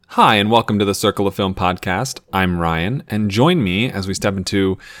Hi, and welcome to the Circle of Film podcast. I'm Ryan, and join me as we step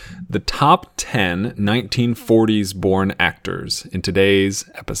into the top 10 1940s born actors in today's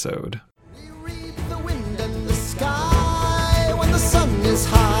episode. We read the wind and the sky when the sun is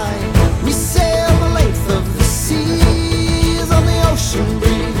high. We sail the length of the seas on the ocean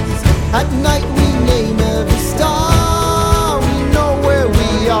breeze. At night we name every star. We know where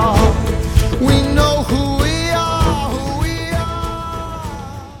we are. We know who we are.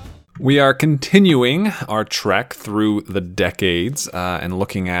 We are continuing our trek through the decades and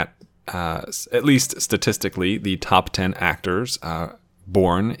looking at least statistically, the top 10 actors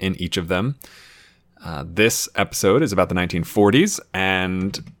born in each of them. This episode is about the 1940s,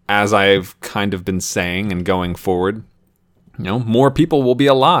 and as I've kind of been saying and going forward, more people will be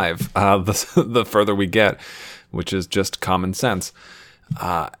alive the further we get, which is just common sense.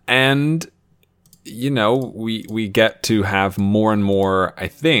 We get to have more and more, I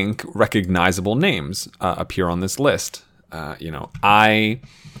think, recognizable names appear on this list. I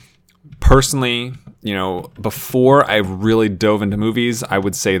personally, before I really dove into movies, I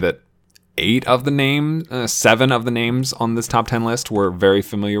would say that 7 of the names on this top 10 list were very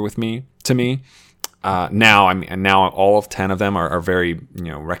familiar to me. Now all of 10 of them are very,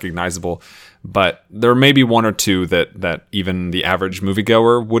 recognizable, but there may be one or two that even the average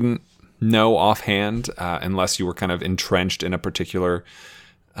moviegoer wouldn't know offhand, unless you were kind of entrenched in a particular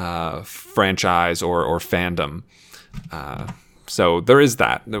franchise or fandom. So there is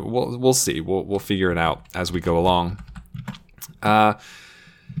that. We'll see. We'll figure it out as we go along.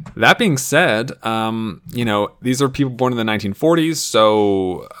 That being said, these are people born in the 1940s.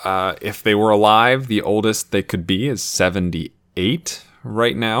 So if they were alive, the oldest they could be is 78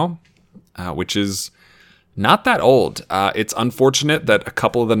 right now, which is not that old. It's unfortunate that a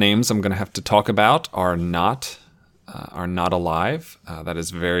couple of the names I'm going to have to talk about are not alive. That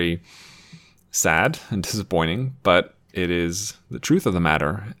is very sad and disappointing, but it is the truth of the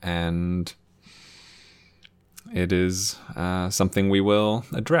matter, and it is something we will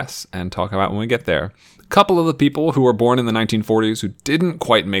address and talk about when we get there. A couple of the people who were born in the 1940s who didn't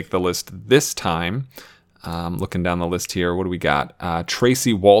quite make the list this time. Looking down the list here, what do we got?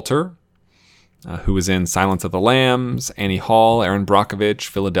 Tracy Walter, who was in Silence of the Lambs, Annie Hall, Erin Brockovich,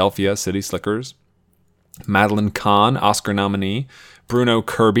 Philadelphia, City Slickers. Madeline Kahn, Oscar nominee. Bruno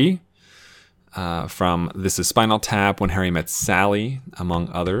Kirby, from This Is Spinal Tap, When Harry Met Sally, among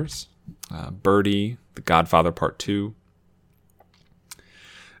others. Birdie, The Godfather Part 2.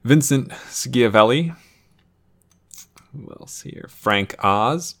 Vincent Schiavelli. Who else here? Frank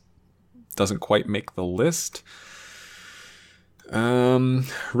Oz. Doesn't quite make the list.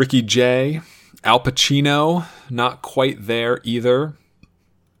 Ricky Jay. Al Pacino. Not quite there either.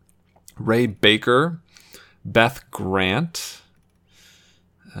 Ray Baker. Beth Grant.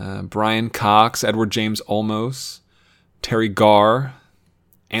 Brian Cox. Edward James Olmos. Terry Garr.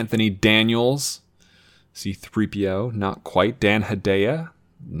 Anthony Daniels. C-3PO, not quite. Dan Hedaya,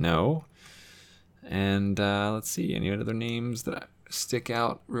 no. And let's see, any other names that stick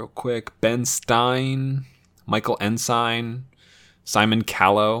out real quick? Ben Stein, Michael Ensign, Simon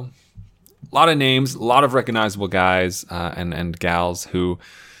Callow. A lot of names, a lot of recognizable guys and gals who,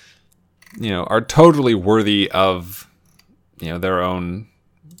 are totally worthy of, their own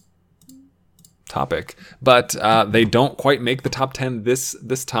topic, but they don't quite make the top 10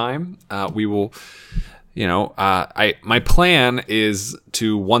 this time. We will, my plan is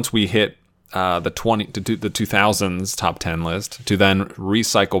to, once we hit the 2000s top 10 list, to then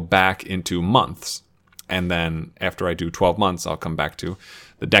recycle back into months, and then after I do 12 months, I'll come back to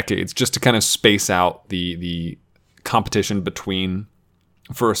the decades, just to kind of space out the competition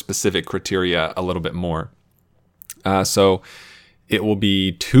for a specific criteria a little bit more. So it will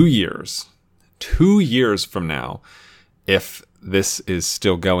be 2 years. 2 years from now, if this is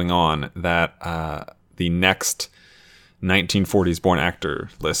still going on, that the next 1940s born actor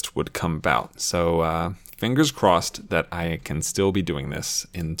list would come about. So fingers crossed that I can still be doing this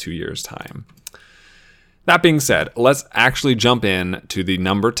in 2 years' time. That being said, let's actually jump in to the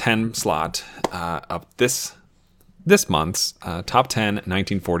number 10 slot of this month's top 10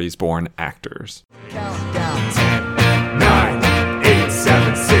 1940s born actors. Countdown. 10, 9, 8,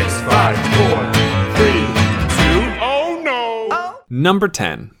 7, 6, 5, 4, 3, 2, oh no! Number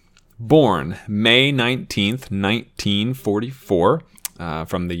 10, born May 19th, 1944,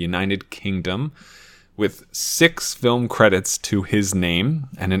 from the United Kingdom, with 6 film credits to his name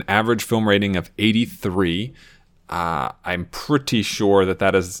and an average film rating of 83. I'm pretty sure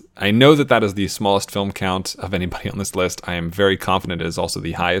I know that is the smallest film count of anybody on this list. I am very confident it is also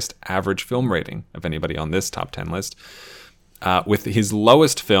the highest average film rating of anybody on this top 10 list. with his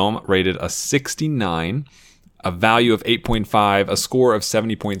lowest film rated a 69, a value of 8.5, a score of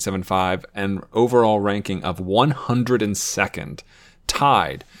 70.75, and overall ranking of 102nd,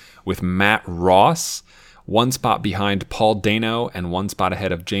 tied with Matt Ross, one spot behind Paul Dano and one spot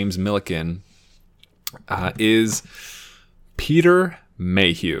ahead of James Milliken, is Peter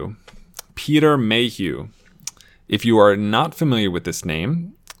Mayhew. Peter Mayhew. If you are not familiar with this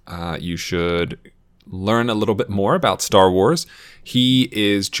name, you should learn a little bit more about Star Wars. He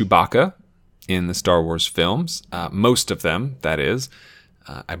is Chewbacca in the Star Wars films, most of them, that is.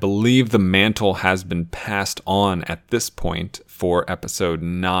 I believe the mantle has been passed on at this point for episode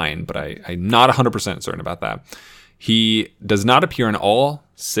 9, but I'm not 100% certain about that. He does not appear in all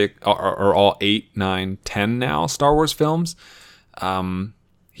 6 or all 8, 9, 10 now Star Wars films.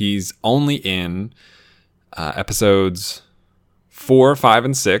 He's only in episodes 4, 5,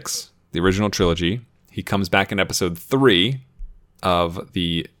 and 6, the original trilogy. He comes back in episode 3 of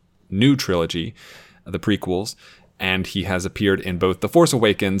the new trilogy, the prequels, and he has appeared in both The Force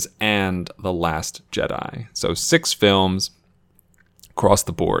Awakens and The Last Jedi. So 6 films across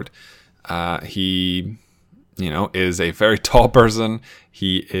the board. He, is a very tall person.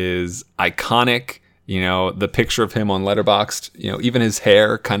 He is iconic. The picture of him on Letterboxd, even his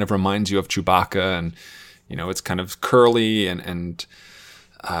hair kind of reminds you of Chewbacca, and, it's kind of curly and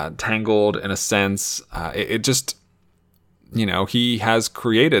tangled in a sense. It just, he has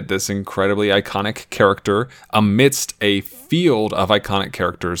created this incredibly iconic character amidst a field of iconic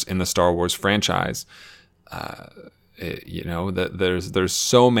characters in the Star Wars franchise. There's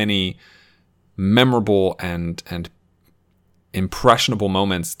so many memorable and impressionable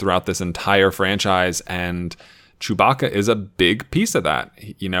moments throughout this entire franchise, and Chewbacca is a big piece of that.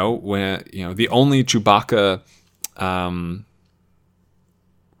 When the only Chewbacca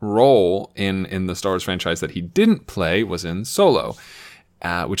role in the Star Wars franchise that he didn't play was in Solo,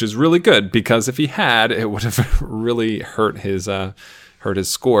 which is really good, because if he had, it would have really hurt his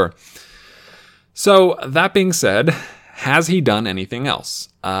score. So that being said, has he done anything else?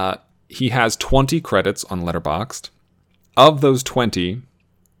 He has 20 credits on Letterboxd. Of those 20,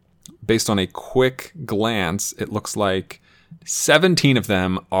 based on a quick glance, it looks like 17 of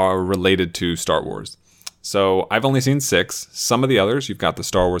them are related to Star Wars. So I've only seen 6. Some of the others, you've got the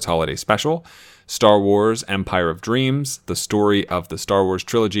Star Wars Holiday Special, Star Wars Empire of Dreams, the story of the Star Wars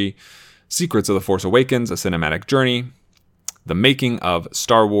trilogy, Secrets of the Force Awakens, a cinematic journey, the making of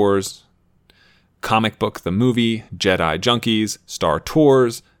Star Wars, comic book, the movie, Jedi Junkies, Star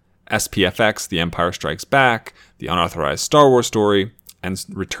Tours, SPFX, The Empire Strikes Back, The Unauthorized Star Wars Story, and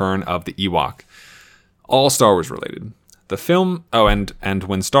Return of the Ewok. All Star Wars related. The film, and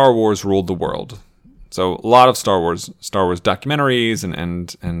When Star Wars Ruled the World. So a lot of Star Wars documentaries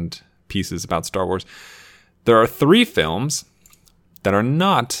and pieces about Star Wars. There are 3 films that are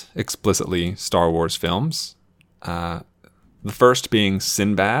not explicitly Star Wars films. The first being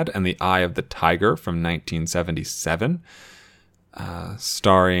Sinbad and the Eye of the Tiger from 1977,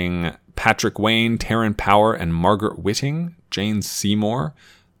 starring Patrick Wayne, Taryn Power, and Margaret Whiting, Jane Seymour,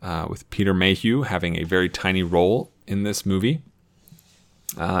 with Peter Mayhew having a very tiny role in this movie.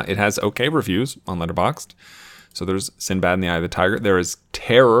 It has okay reviews on Letterboxd. So there's Sinbad and the Eye of the Tiger. There is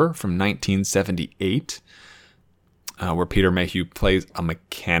Terror from 1978, where Peter Mayhew plays a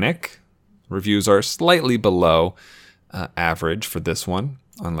mechanic. Reviews are slightly below average for this one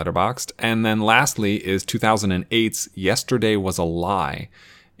on Letterboxd. And then lastly is 2008's Yesterday Was a Lie,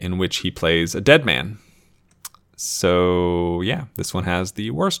 in which he plays a dead man. So yeah, this one has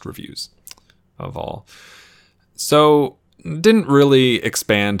the worst reviews of all. So didn't really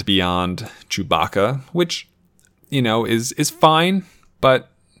expand beyond Chewbacca, which, is fine,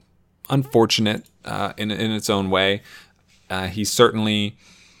 but unfortunate in its own way. He certainly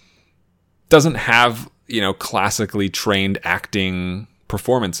doesn't have, classically trained acting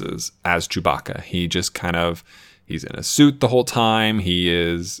performances as Chewbacca. He just he's in a suit the whole time. He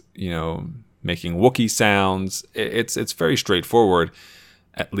is, making Wookiee sounds. It's very straightforward.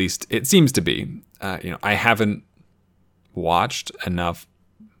 At least it seems to be. I haven't watched enough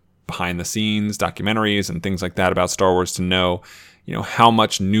behind the scenes documentaries and things like that about Star Wars to know, how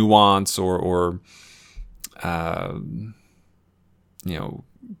much nuance or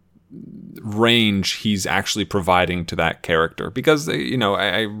range he's actually providing to that character, because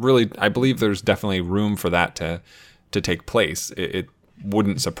I believe there's definitely room for that to take place. It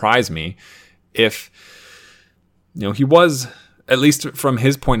wouldn't surprise me if he was, at least from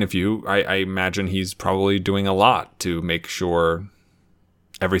his point of view, I imagine he's probably doing a lot to make sure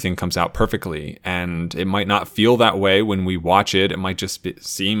everything comes out perfectly. And it might not feel that way when we watch it. It might just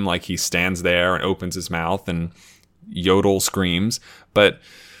seem like he stands there and opens his mouth and, yodel screams, but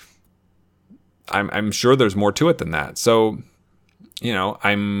I'm sure there's more to it than that. So,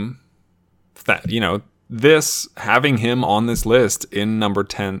 this having him on this list in number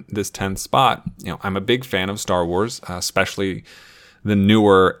 10, this 10th spot, I'm a big fan of Star Wars, especially the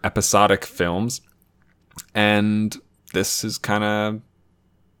newer episodic films. And this is kind of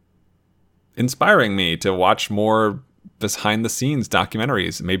inspiring me to watch more behind the scenes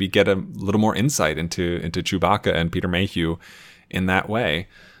documentaries, maybe get a little more insight into Chewbacca and Peter Mayhew in that way.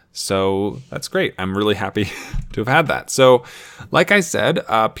 So that's great. I'm really happy to have had that. So like I said,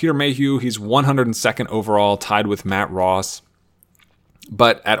 Peter Mayhew, he's 102nd overall, tied with Matt Ross.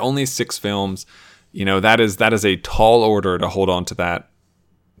 But at only 6 films, that is a tall order to hold on to that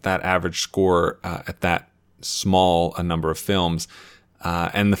average score at that small a number of films.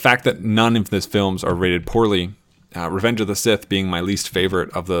 And the fact that none of these films are rated poorly, Revenge of the Sith being my least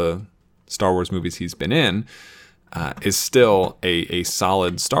favorite of the Star Wars movies he's been in, is still a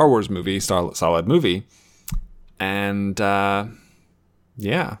solid Star Wars movie, solid movie. And so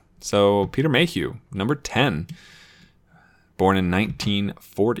Peter Mayhew, number 10, born in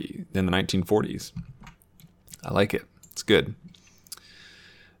 1940, in the 1940s. I like it. It's good.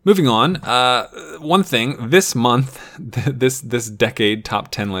 Moving on, one thing, this month, this decade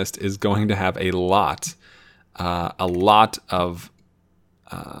top 10 list is going to have a lot of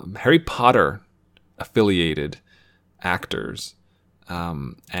Harry Potter affiliated actors.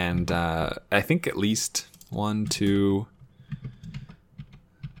 And I think at least 1, 2,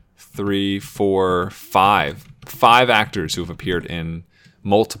 3, 4, 5 actors who have appeared in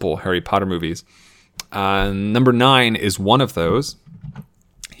multiple Harry Potter movies. Number 9 is one of those.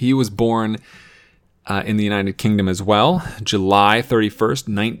 He was born in the United Kingdom as well, July 31st,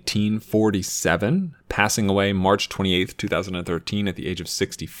 1947, passing away March 28th, 2013 at the age of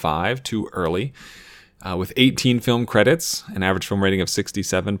 65, too early. With 18 film credits, an average film rating of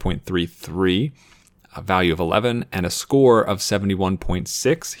 67.33, a value of 11, and a score of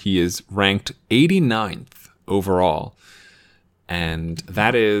 71.6. He is ranked 89th overall. And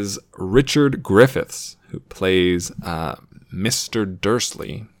that is Richard Griffiths, who plays Mr.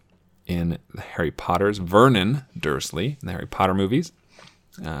 Dursley in the Harry Potter's, Vernon Dursley in the Harry Potter movies.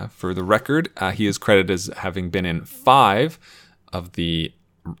 For the record, he is credited as having been in 5 of the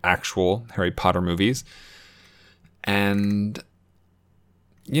actual Harry Potter movies. And,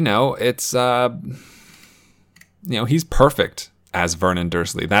 it's, he's perfect as Vernon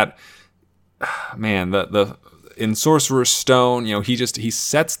Dursley. That, man, the in Sorcerer's Stone, he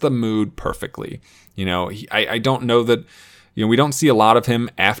sets the mood perfectly. I don't know that, we don't see a lot of him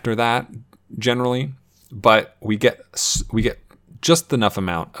after that generally, but we get just enough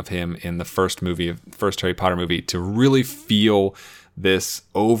amount of him in the first Harry Potter movie to really feel this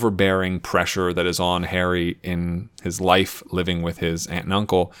overbearing pressure that is on Harry in his life living with his aunt and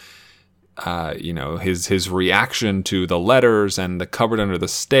uncle. His reaction to the letters and the cupboard under the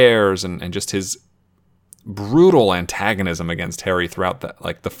stairs and just his brutal antagonism against Harry throughout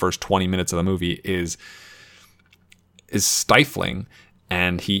the first 20 minutes of the movie is stifling.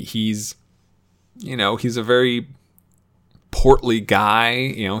 And he's a very portly guy.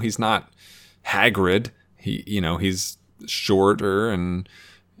 He's not Hagrid. He's shorter and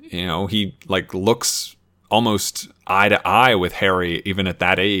he looks almost eye to eye with Harry even at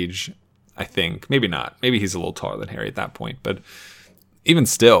that age. I think maybe not. Maybe he's a little taller than Harry at that point, but even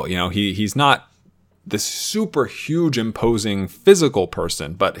still, he's not this super huge imposing physical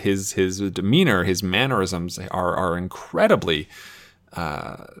person, but his demeanor, his mannerisms are incredibly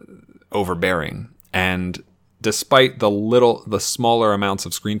overbearing. And despite the smaller amounts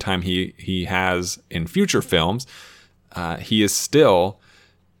of screen time he has in future films, he is still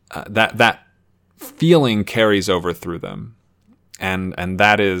that feeling carries over through them, and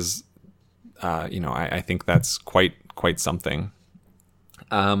that is, I think that's quite something.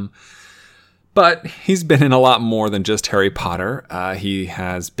 But he's been in a lot more than just Harry Potter. He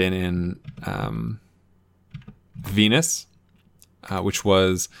has been in Venus, which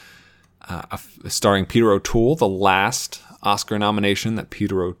was starring Peter O'Toole, the last Oscar nomination that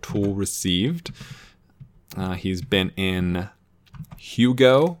Peter O'Toole received. He's been in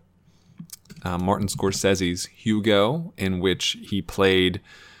Hugo, Martin Scorsese's Hugo, in which he played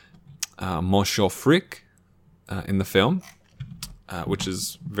Monsieur Frick in the film, which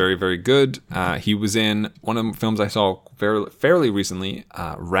is very, very good. He was in one of the films I saw fairly recently,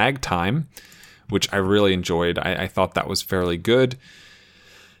 Ragtime, which I really enjoyed. I thought that was fairly good.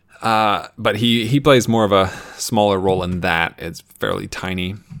 But he plays more of a smaller role in that. It's fairly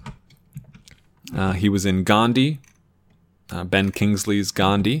tiny. He was in Gandhi, Ben Kingsley's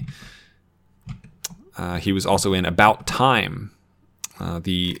Gandhi. He was also in About Time,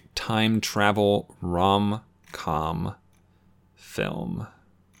 the time travel rom-com film.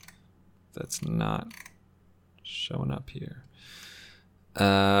 That's not showing up here.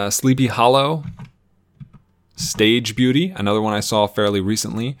 Sleepy Hollow, Stage Beauty, another one I saw fairly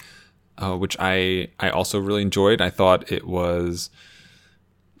recently, which I also really enjoyed. I thought it was,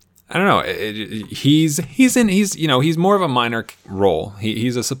 I don't know, he's more of a minor role.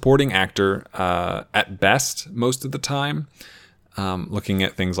 He's a supporting actor at best most of the time. Looking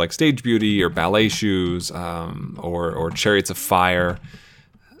at things like Stage Beauty or Ballet Shoes, or Chariots of Fire,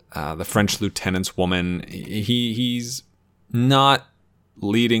 The French Lieutenant's Woman. He's not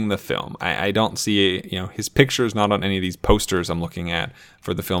leading the film. I don't see his picture is not on any of these posters I'm looking at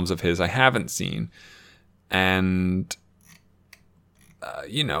for the films of his I haven't seen. And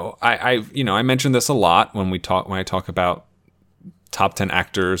I mentioned this a lot when I talk about top 10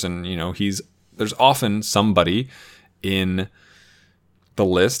 actors, and there's often somebody in the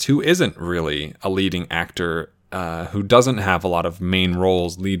list who isn't really a leading actor, who doesn't have a lot of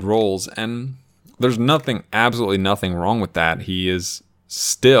lead roles, and there's absolutely nothing wrong with that. He is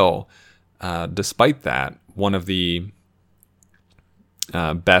still, despite that, one of the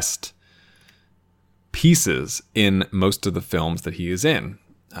best pieces in most of the films that he is in.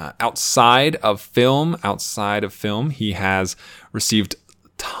 Outside of film, he has received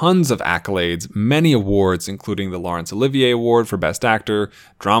tons of accolades, many awards, including the Laurence Olivier Award for Best Actor,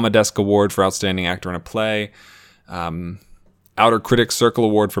 Drama Desk Award for Outstanding Actor in a Play, Outer Critics Circle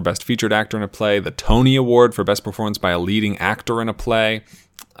Award for Best Featured Actor in a Play, the Tony Award for Best Performance by a Leading Actor in a Play.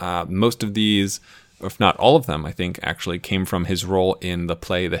 Most of these, if not all of them, I think actually came from his role in the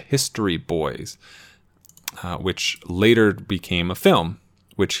play The History Boys, which later became a film,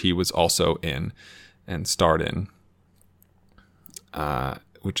 which he was also in and starred in,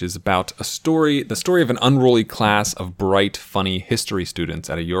 which is about the story of an unruly class of bright, funny history students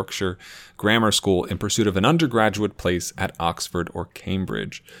at a Yorkshire grammar school in pursuit of an undergraduate place at Oxford or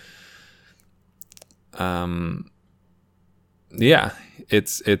Cambridge. It's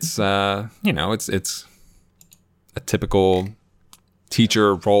a typical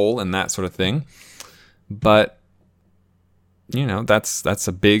teacher role and that sort of thing, but that's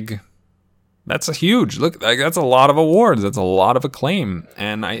a huge look. That's a lot of awards. That's a lot of acclaim,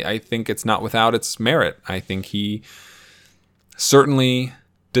 and I think it's not without its merit. I think he certainly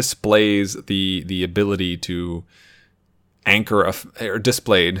displays the ability to anchor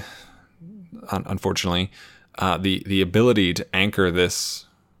displayed, unfortunately, the ability to anchor a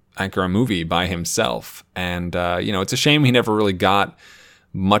movie by himself. And it's a shame he never really got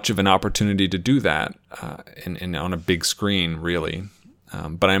much of an opportunity to do that on a big screen, really.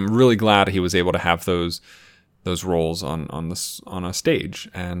 But I'm really glad he was able to have those roles on a stage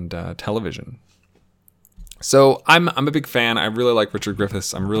and television. So I'm a big fan. I really like Richard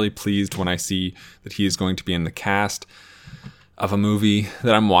Griffiths. I'm really pleased when I see that he is going to be in the cast of a movie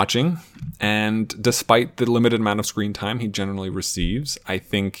that I'm watching. And despite the limited amount of screen time he generally receives, I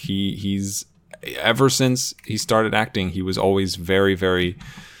think he's ever since he started acting, he was always very, very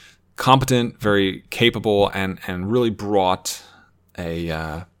competent, very capable, and really brought he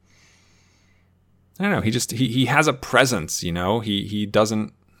has a presence,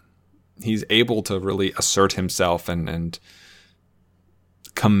 he's able to really assert himself and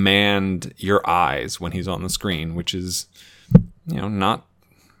command your eyes when he's on the screen, which is, not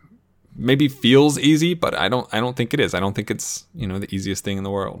maybe feels easy, but I don't think it is. I don't think it's, the easiest thing in the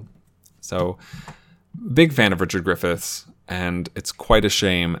world. So big fan of Richard Griffiths, and it's quite a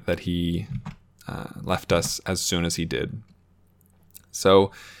shame that he left us as soon as he did.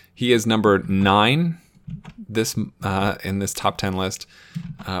 So he is number 9 in this top 10 list,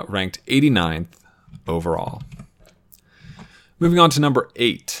 ranked 89th overall. Moving on to number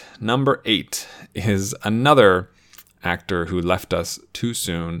 8. Number 8 is another actor who left us too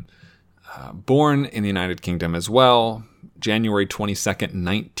soon, born in the United Kingdom as well, January 22nd,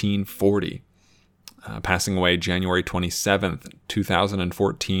 1940. Passing away January 27th,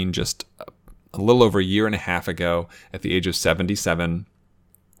 2014, just a little over a year and a half ago at the age of 77,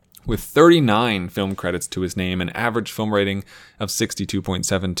 with 39 film credits to his name, an average film rating of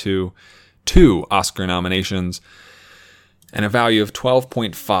 62.72, 2 Oscar nominations, and a value of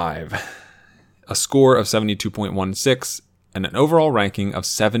 12.5, a score of 72.16, and an overall ranking of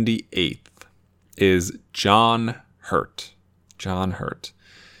 78th, is John Hurt. John Hurt.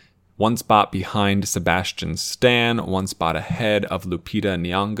 1 spot behind Sebastian Stan, 1 spot ahead of Lupita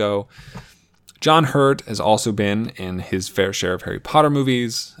Nyong'o. John Hurt has also been in his fair share of Harry Potter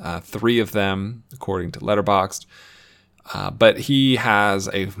movies, 3 of them, according to Letterboxd. But he has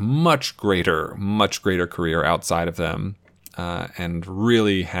a much greater career outside of them, and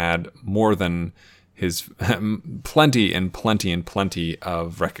really had more than his plenty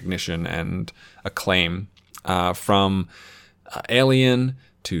of recognition and acclaim, from Alien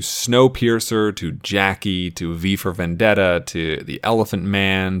to Snowpiercer to Jackie to V for Vendetta to The Elephant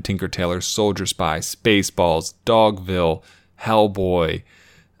Man, Tinker Tailor Soldier Spy, Spaceballs, Dogville, Hellboy,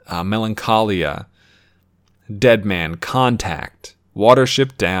 Melancholia, Dead Man, Contact,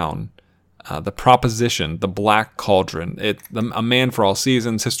 Watership Down, The Proposition, The Black Cauldron, A Man for All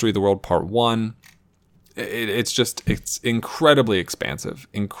Seasons, History of the World Part 1. It's incredibly expansive.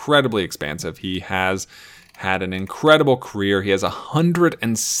 He has had an incredible career. He has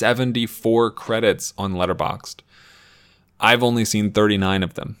 174 credits on Letterboxd. I've only seen 39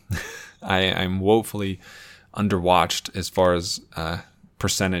 of them. I'm woefully underwatched as far as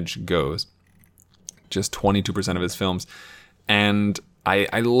percentage goes. Just 22% of his films. And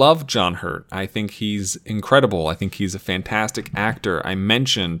I love John Hurt. I think he's incredible. I think he's a fantastic actor. I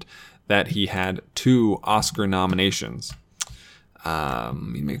mentioned that he had 2 Oscar nominations. Let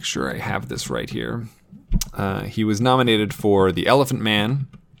me make sure I have this right here. He was nominated for The Elephant Man,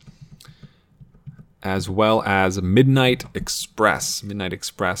 as well as Midnight Express. Midnight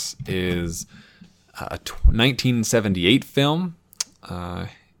Express is a 1978 film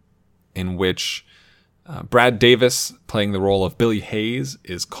in which Brad Davis, playing the role of Billy Hayes,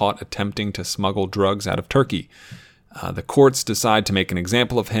 is caught attempting to smuggle drugs out of Turkey. The courts decide to make an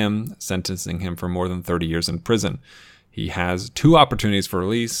example of him, sentencing him for more than 30 years in prison. He has 2 opportunities for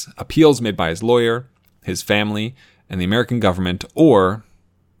release: appeals made by his lawyer, his family, and the American government, or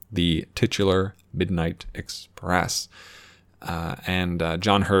the titular Midnight Express. And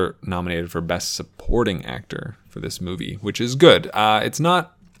John Hurt nominated for Best Supporting Actor for this movie, which is good. I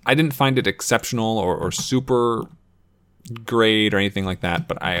didn't find it exceptional or super great or anything like that,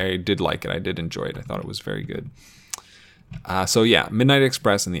 but I did like it. I did enjoy it. I thought it was very good. So yeah, Midnight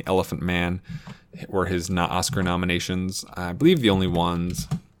Express and The Elephant Man were his Oscar nominations. I believe the only ones,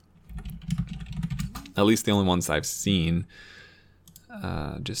 at least the only ones I've seen.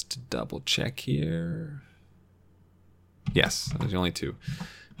 Just to double check here. Yes, those are the only 2.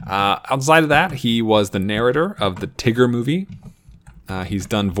 Outside of that, he was the narrator of the Tigger movie. He's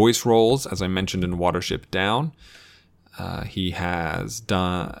done voice roles, as I mentioned, in Watership Down. He has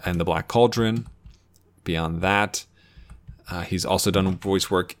done, and The Black Cauldron. Beyond that, he's also done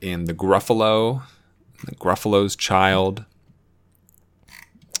voice work in The Gruffalo, The Gruffalo's Child.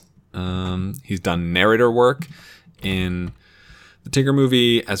 He's done narrator work in the Tigger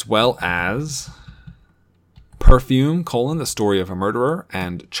movie, as well as Perfume, The Story of a Murderer,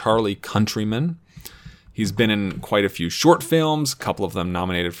 and Charlie Countryman. He's been in quite a few short films, a couple of them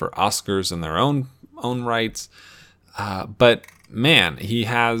nominated for Oscars in their own rights. But man, he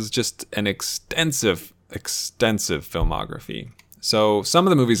has just an extensive filmography. So some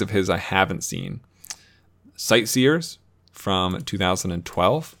of the movies of his I haven't seen. Sightseers from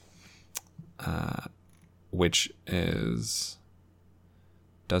 2012, which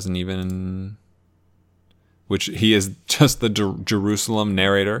he is just the Jerusalem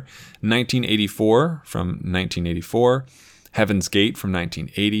narrator. 1984 from 1984. Heaven's Gate from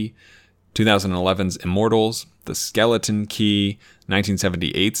 1980. 2011's Immortals. The Skeleton Key.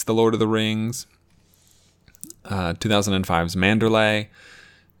 1978's The Lord of the Rings. 2005's Manderley.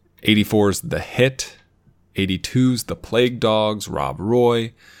 84's The Hit. 82's The Plague Dogs. Rob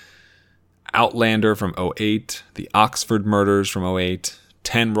Roy. Outlander from 2008. The Oxford Murders from 2008.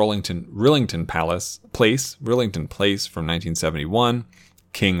 10 Rillington Place from 1971,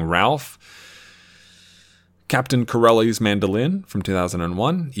 King Ralph, Captain Corelli's Mandolin from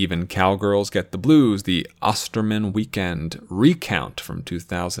 2001, Even Cowgirls Get the Blues, The Osterman Weekend Recount from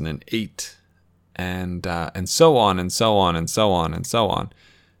 2008, and so on and so on and so on and so on.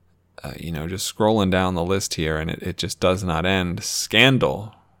 Just scrolling down the list here, and it just does not end.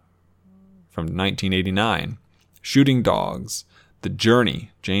 Scandal from 1989, Shooting Dogs, The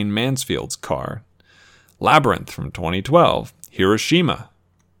Journey, Jane Mansfield's Car, Labyrinth from 2012, Hiroshima,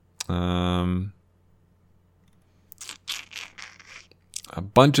 a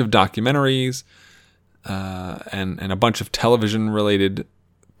bunch of documentaries, and a bunch of television-related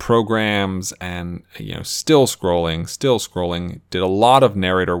programs, and still scrolling. Did a lot of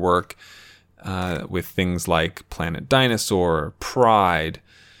narrator work with things like Planet Dinosaur, Pride,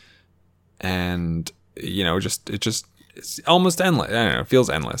 and it's almost endless. I don't know, it feels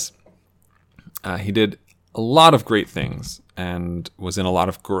endless. He did a lot of great things and was in a lot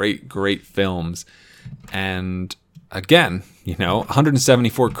of great films. And again,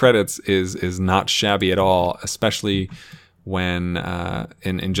 174 credits is not shabby at all, especially when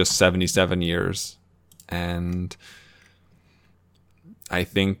in just 77 years. And I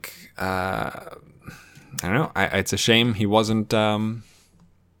think I don't know. It's a shame he wasn't able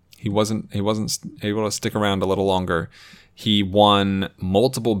to stick around a little longer. He won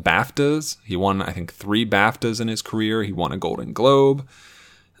multiple BAFTAs. He won, I think, 3 BAFTAs in his career. He won a Golden Globe,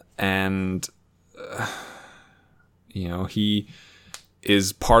 and he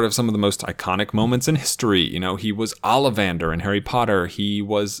is part of some of the most iconic moments in history. He was Ollivander in Harry Potter. He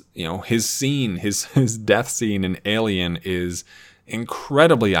was, his scene, his death scene in Alien is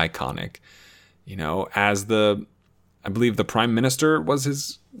incredibly iconic. As I believe the Prime Minister was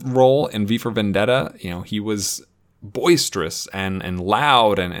his role in V for Vendetta. He was boisterous and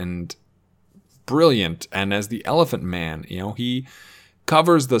loud and brilliant. And as the Elephant Man, he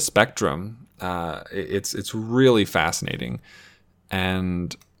covers the spectrum. It's really fascinating.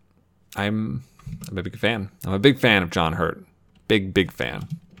 And I'm a big fan. I'm a big fan of John Hurt. Big fan.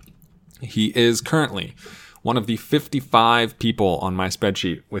 He is currently one of the 55 people on my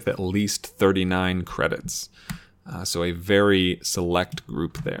spreadsheet with at least 39 credits. So a very select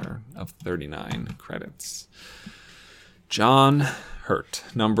group there of 39 credits. John Hurt,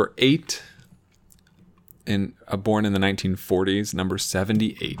 number 8, born in the 1940s, number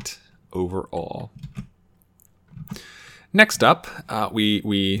 78 overall. Next up,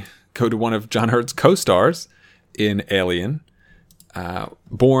 we go to one of John Hurt's co-stars in Alien,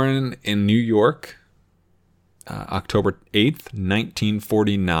 born in New York, October 8th,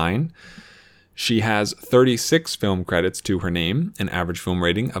 1949. She has 36 film credits to her name, an average film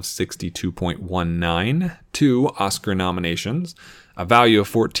rating of 62.19, 2 Oscar nominations, a value of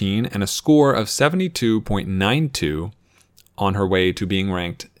 14, and a score of 72.92 on her way to being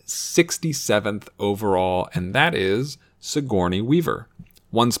ranked 67th overall, and that is Sigourney Weaver.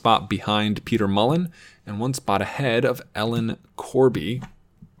 1 spot behind Peter Mullen and 1 spot ahead of Ellen Corby.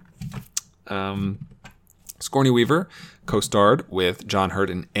 Sigourney Weaver co-starred with John Hurt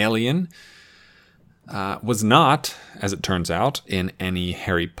in Alien. Was not, as it turns out, in any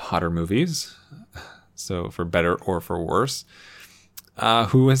Harry Potter movies, so for better or for worse,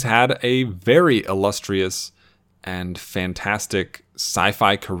 who has had a very illustrious and fantastic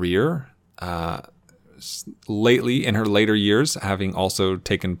sci-fi career, lately in her later years, having also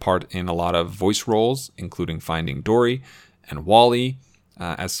taken part in a lot of voice roles, including Finding Dory and WALL-E,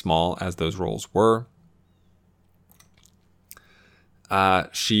 as small as those roles were.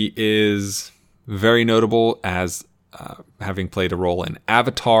 She is very notable as having played a role in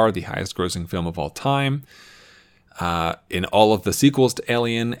Avatar, the highest grossing film of all time. In all of the sequels to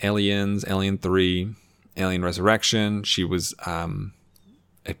Alien, Aliens, Alien 3, Alien Resurrection. She was a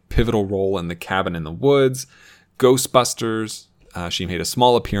pivotal role in The Cabin in the Woods, Ghostbusters. She made a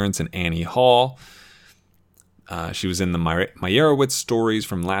small appearance in Annie Hall. She was in the Meyerowitz stories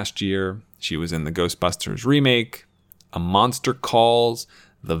from last year. She was in the Ghostbusters remake, A Monster Calls,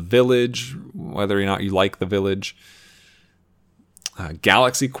 The Village, whether or not you like The Village.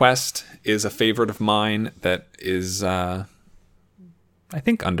 Galaxy Quest is a favorite of mine that is, I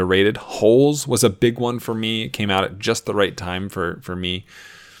think, underrated. Holes was a big one for me. It came out at just the right time for me.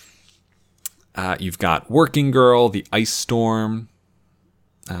 You've got Working Girl, The Ice Storm,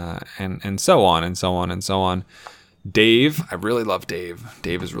 and so on and so on and so on. Dave, I really love Dave.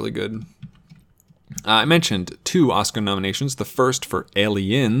 Dave is really good. I mentioned 2 Oscar nominations. The first for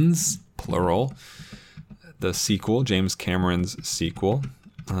Aliens, plural, the sequel, James Cameron's sequel.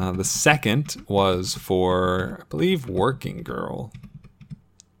 The second was for, I believe, Working Girl.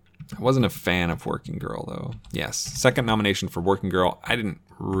 I wasn't a fan of Working Girl, though. Yes, second nomination for Working Girl. I didn't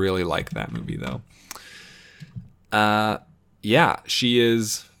really like that movie, though. Yeah, she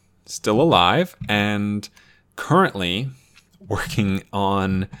is still alive and currently working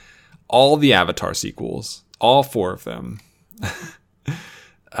on all the Avatar sequels, all 4 of them.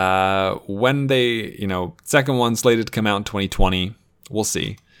 When they, second one slated to come out in 2020, we'll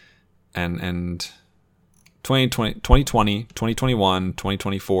see. And 2020, 2021,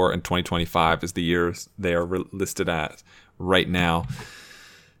 2024, and 2025 is the years they are listed at right now.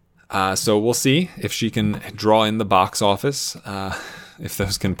 So we'll see if she can draw in the box office, if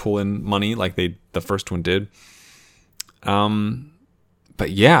those can pull in money like the first one did. But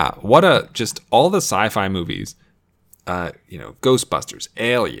yeah, just all the sci-fi movies, Ghostbusters,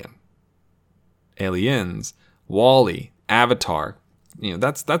 Aliens, WALL-E, Avatar,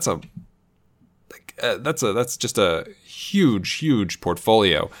 that's just a huge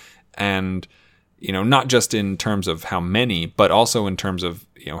portfolio. And, not just in terms of how many, but also in terms of,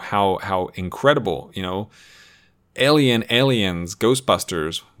 how incredible, Alien, Aliens,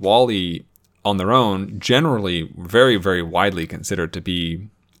 Ghostbusters, Wall-E on their own, generally very, very widely considered to be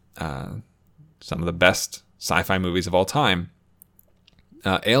some of the best sci-fi movies of all time.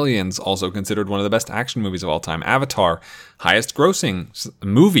 Aliens, also considered one of the best action movies of all time. Avatar, highest grossing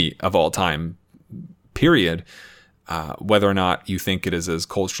movie of all time, period. Whether or not you think it is as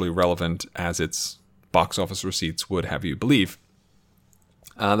culturally relevant as its box office receipts would have you believe.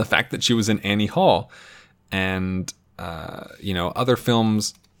 The fact that she was in Annie Hall and, other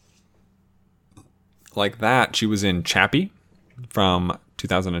films like that. She was in Chappie from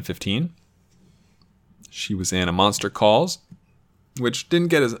 2015. She was in A Monster Calls, which didn't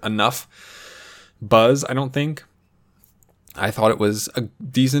get enough buzz, I don't think. I thought it was a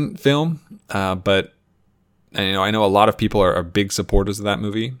decent film, but I know a lot of people are big supporters of that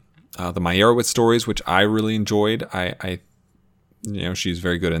movie. The Meyerowitz stories, which I really enjoyed. She's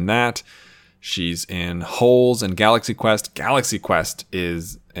very good in that. She's in Holes and Galaxy Quest. Galaxy Quest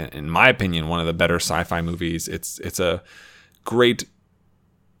is, in my opinion, one of the better sci-fi movies. It's a great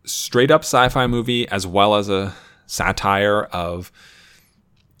straight-up sci-fi movie as well as a satire of,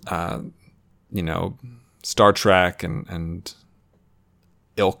 Star Trek and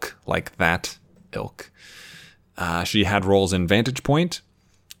ilk like that ilk. She had roles in Vantage Point,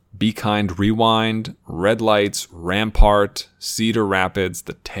 Be Kind, Rewind, Red Lights, Rampart, Cedar Rapids,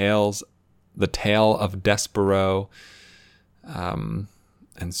 The Tale of Despero, and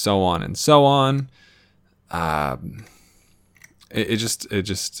so on and so on. It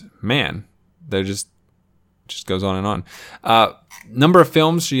just man, there just goes on and on. Number of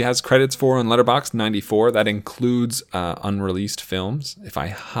films she has credits for on Letterboxd, 94. That includes unreleased films. If I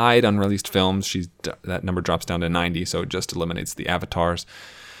hide unreleased films, that number drops down to 90, so it just eliminates the avatars.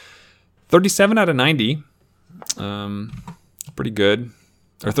 37 out of 90. Pretty good.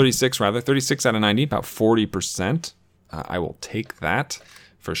 Or 36, rather. 36 out of 90, about 40%. I will take that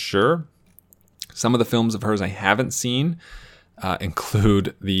for sure. Some of the films of hers I haven't seen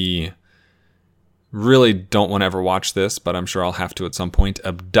include the... Really don't want to ever watch this, but I'm sure I'll have to at some point.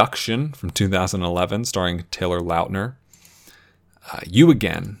 Abduction from 2011, starring Taylor Lautner. You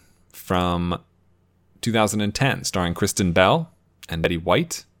Again from 2010, starring Kristen Bell and Betty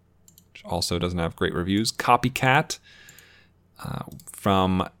White, which also doesn't have great reviews. Copycat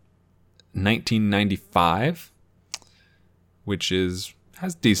from 1995, which has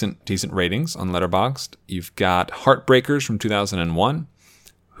decent ratings on Letterboxd. You've got Heartbreakers from 2001.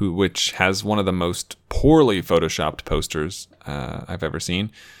 Which has one of the most poorly photoshopped posters I've ever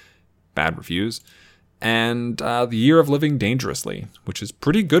seen. Bad reviews. And The Year of Living Dangerously, which is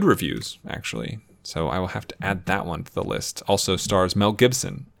pretty good reviews, actually. So I will have to add that one to the list. Also stars Mel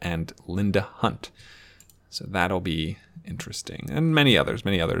Gibson and Linda Hunt. So that'll be interesting. And many others.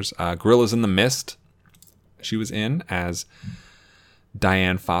 Gorillas in the Mist, she was in as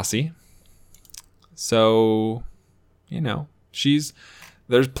Diane Fossey. So,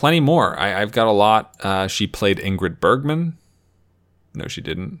 there's plenty more. I've got a lot. She played Ingrid Bergman. No, she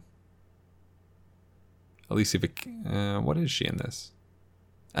didn't. Alicia what is she in this?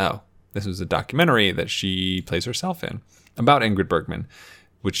 Oh, this was a documentary that she plays herself in about Ingrid Bergman,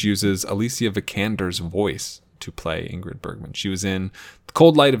 which uses Alicia Vikander's voice to play Ingrid Bergman. She was in The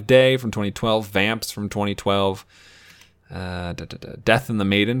Cold Light of Day from 2012, Vamps from 2012, Death and the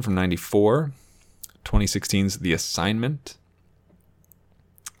Maiden from 94, 2016's The Assignment,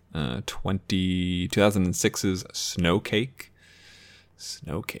 2006's Snowcake.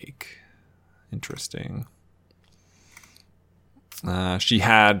 Interesting. She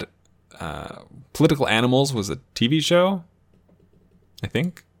had Political Animals was a TV show, I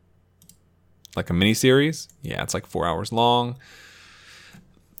think. Like a miniseries. Yeah, it's like 4 hours long.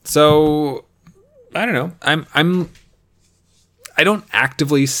 So I don't know. I don't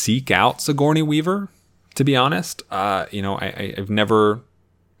actively seek out Sigourney Weaver, to be honest. I've never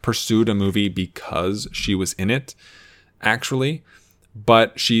pursued a movie because she was in it, actually,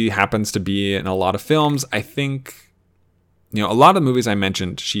 but she happens to be in a lot of films. I think, a lot of the movies I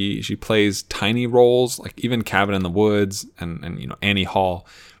mentioned, she plays tiny roles, like even Cabin in the Woods and Annie Hall,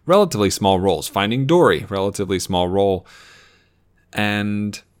 relatively small roles. Finding Dory, relatively small role,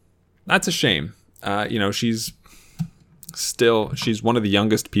 and that's a shame. She's one of the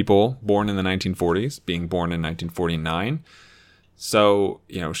youngest people born in the 1940s, being born in 1949. So,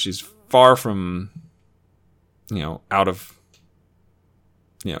 she's far from, out of,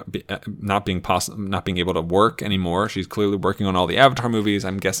 not being able to work anymore. She's clearly working on all the Avatar movies.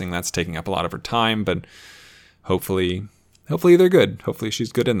 I'm guessing that's taking up a lot of her time, but hopefully they're good. Hopefully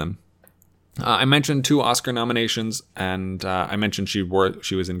she's good in them. I mentioned 2 Oscar nominations, and I mentioned she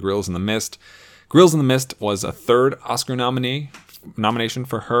was in Gorillas in the Mist. Grills in the Mist was a third Oscar nomination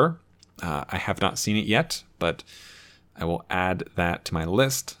for her. I have not seen it yet, but I will add that to my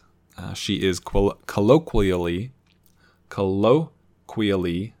list. She is colloquially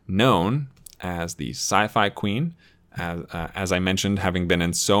known as the sci-fi queen, as I mentioned, having been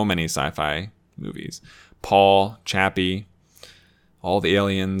in so many sci-fi movies. Paul, Chappie, all the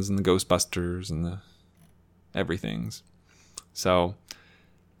aliens and the Ghostbusters and the everythings. So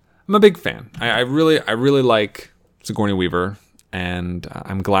I'm a big fan. I really like Sigourney Weaver, and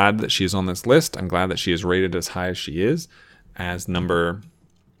I'm glad that she's on this list. I'm glad that she is rated as high as she is, as number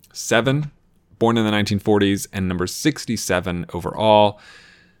 7, born in the 1940s, and number 67 overall.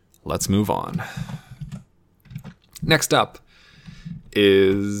 Let's move on. Next up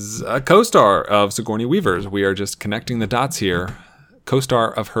is a co-star of Sigourney Weaver's. We are just connecting the dots here.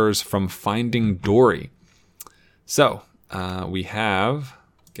 Co-star of hers from Finding Dory. So, we have,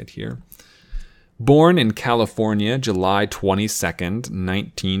 get here, born in California, July 22nd,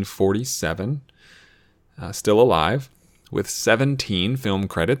 1947, still alive, with 17 film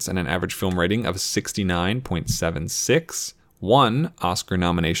credits and an average film rating of 69.76, one Oscar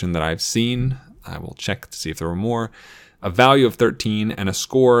nomination that I've seen, I will check to see if there were more, a value of 13, and a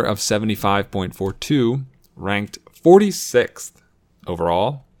score of 75.42, ranked 46th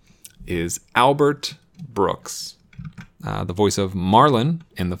overall, is Albert Brooks, the voice of Marlin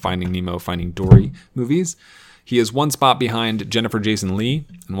in the Finding Nemo, Finding Dory movies. He is one spot behind Jennifer Jason Leigh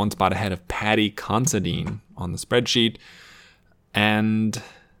and one spot ahead of Patty Considine on the spreadsheet. And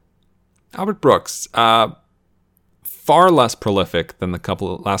Albert Brooks, far less prolific than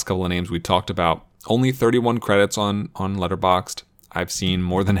the last couple of names we talked about. Only 31 credits on Letterboxd. I've seen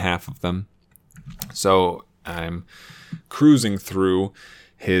more than half of them. So I'm cruising through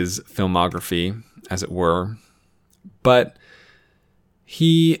his filmography, as it were. But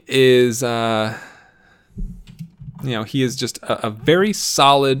he is, he is just a very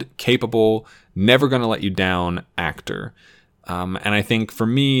solid, capable, never going to let you down actor. And I think for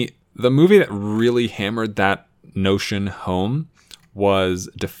me, the movie that really hammered that notion home was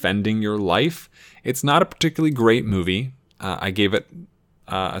Defending Your Life. It's not a particularly great movie. I gave it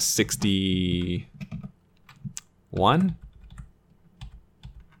a 61.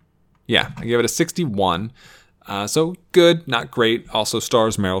 Yeah, I gave it a 61. So good, not great. Also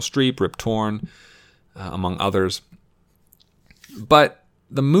stars Meryl Streep, Rip Torn, among others. But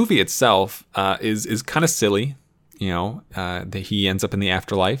the movie itself is kind of silly. That he ends up in the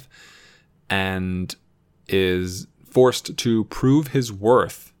afterlife and is forced to prove his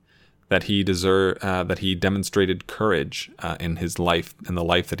worth, that he demonstrated courage in his life, in the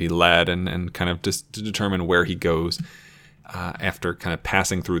life that he led, and kind of just to determine where he goes after kind of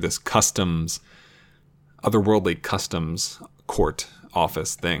passing through this otherworldly customs court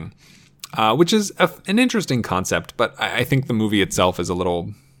office thing, which is an interesting concept, but I think the movie itself is a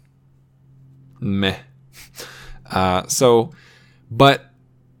little meh.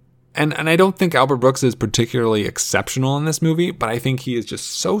 And I don't think Albert Brooks is particularly exceptional in this movie, but I think he is just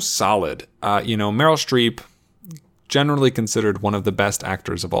so solid. Meryl Streep, generally considered one of the best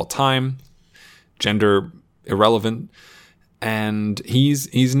actors of all time, gender irrelevant, and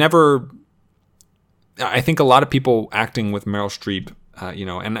he's never. I think a lot of people acting with Meryl Streep,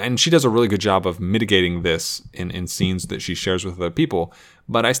 and she does a really good job of mitigating this in scenes that she shares with other people.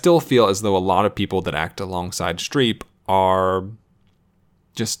 But I still feel as though a lot of people that act alongside Streep are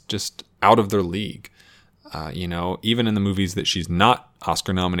just out of their league. Even in the movies that she's not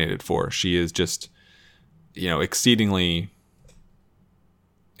Oscar nominated for, she is just, exceedingly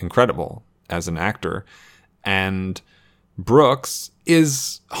incredible as an actor. And Brooks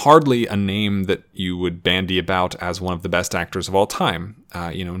is hardly a name that you would bandy about as one of the best actors of all time.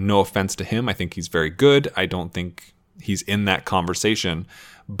 No offense to him. I think he's very good. I don't think he's in that conversation.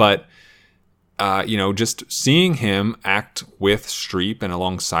 But, just seeing him act with Streep and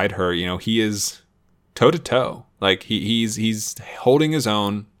alongside her, he is toe-to-toe. Like, he's holding his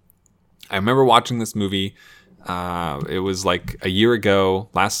own. I remember watching this movie. It was like a year ago,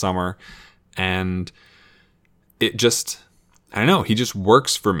 last summer. And it just, I don't know, he just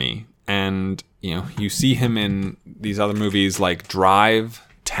works for me. And, you see him in these other movies like Drive,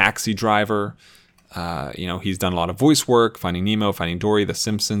 Taxi Driver. He's done a lot of voice work, Finding Nemo, Finding Dory, The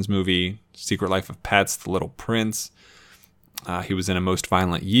Simpsons movie, Secret Life of Pets, The Little Prince. He was in A Most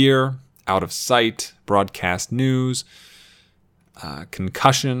Violent Year, Out of Sight, Broadcast News,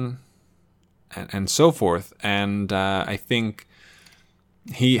 Concussion, and so forth. And I think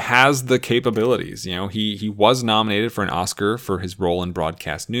he has the capabilities. He was nominated for an Oscar for his role in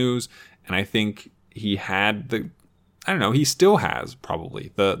Broadcast News, and I think he had I don't know, he still has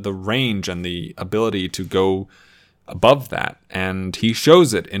probably the range and the ability to go above that. And he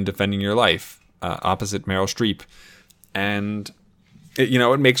shows it in Defending Your Life, opposite Meryl Streep. And,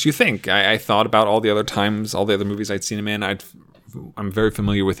 it makes you think. I thought about all the other times, all the other movies I'd seen him in. I'm very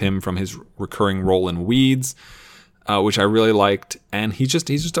familiar with him from his recurring role in Weeds, which I really liked. And he's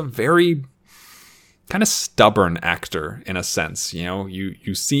just a very kind of stubborn actor in a sense.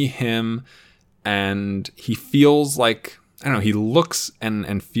 You see him and he feels like, I don't know, he looks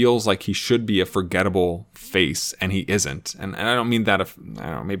and feels like he should be a forgettable face, and he isn't. And I don't mean that, I don't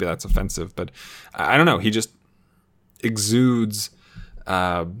know, maybe that's offensive, but I don't know. He just exudes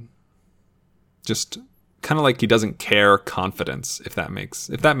just kind of like he doesn't care confidence, if that makes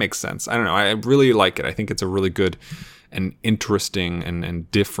sense. I don't know. I really like it. I think it's a really good and interesting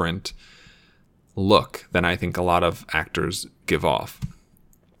and different look than I think a lot of actors give off.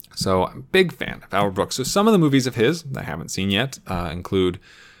 So I'm a big fan of Albert Brooks. So some of the movies of his that I haven't seen yet include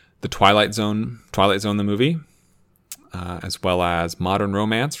The Twilight Zone the movie, as well as Modern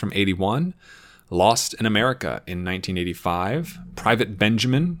Romance from 1981, Lost in America in 1985, Private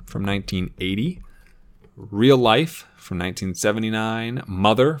Benjamin from 1980, Real Life from 1979,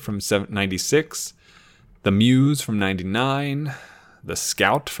 Mother from 1996, The Muse from 1999, The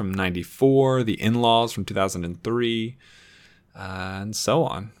Scout from 1994, The In-Laws from 2003, and so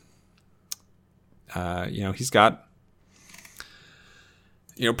on. He's got,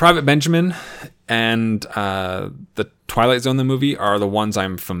 Private Benjamin and the Twilight Zone the movie are the ones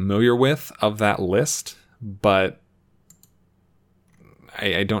I'm familiar with of that list, but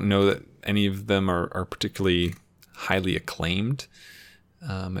I don't know that any of them are particularly highly acclaimed.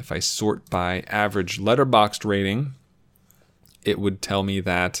 If I sort by average Letterboxd rating, it would tell me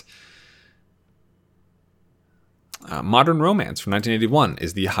that Modern Romance from 1981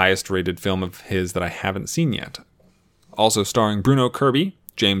 is the highest rated film of his that I haven't seen yet. Also starring Bruno Kirby,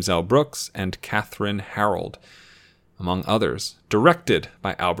 James L. Brooks, and Catherine Harold, among others. Directed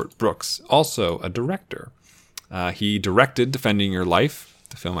by Albert Brooks, also a director. He directed Defending Your Life,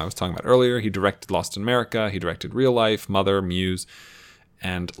 the film I was talking about earlier. He directed Lost in America. He directed Real Life, Mother, Muse,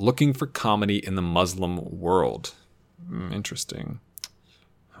 and Looking for Comedy in the Muslim World. Interesting.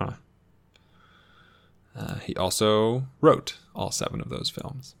 Huh. He also wrote all 7 of those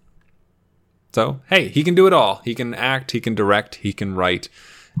films. So, hey, he can do it all. He can act, he can direct, he can write,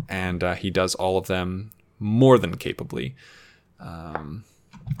 and he does all of them more than capably. I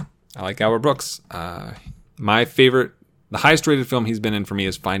like Albert Brooks. My favorite, the highest rated film he's been in for me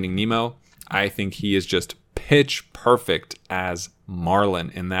is Finding Nemo. I think he is just pitch perfect as Marlin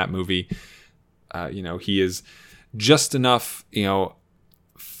in that movie. He is just enough,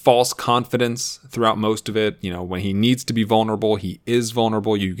 false confidence throughout most of it. When he needs to be vulnerable, he is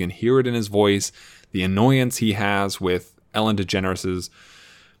vulnerable. You can hear it in his voice. The annoyance he has with Ellen DeGeneres'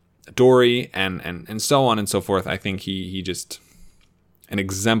 Dory and so on and so forth. I think he just an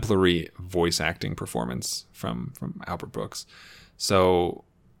exemplary voice acting performance from Albert Brooks. So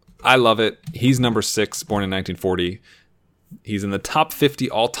I love it. He's number 6, born in 1940. He's in the top 50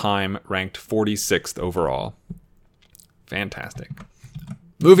 all time, ranked 46th overall. Fantastic.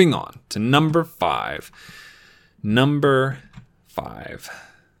 Moving on to number 5. Number 5.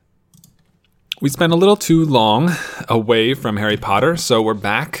 We spent a little too long away from Harry Potter, so we're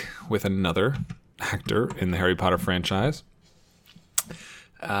back with another actor in the Harry Potter franchise.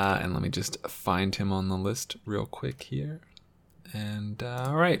 And let me just find him on the list real quick here. And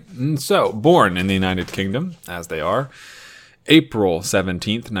all right. So, born in the United Kingdom, as they are, April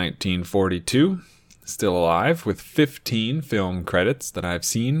 17th, 1942. Still alive with 15 film credits that I've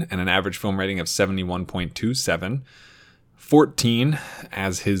seen and an average film rating of 71.27, 14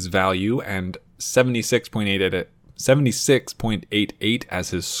 as his value, and 76.88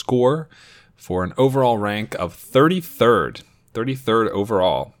 as his score, for an overall rank of 33rd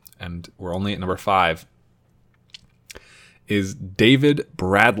overall. And we're only at number 5. Is David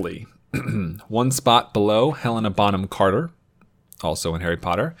Bradley, one spot below Helena Bonham Carter, also in Harry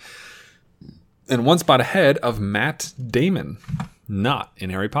Potter, and one spot ahead of Matt Damon, not in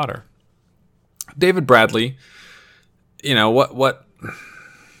Harry Potter. David Bradley,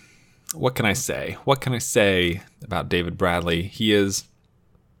 what can I say? What can I say about David Bradley? He is,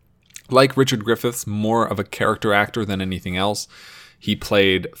 like Richard Griffiths, more of a character actor than anything else. He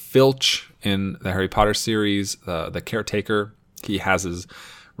played Filch in the Harry Potter series, the caretaker. He has his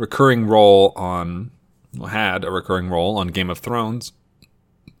recurring role had a recurring role on Game of Thrones.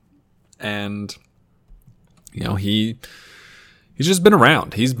 And, he's just been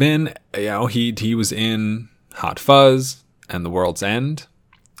around. He's been, he was in Hot Fuzz and The World's End,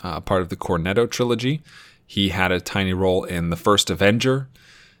 part of the Cornetto trilogy. He had a tiny role in The First Avenger.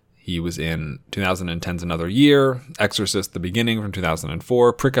 He was in 2010's Another Year, Exorcist: The Beginning from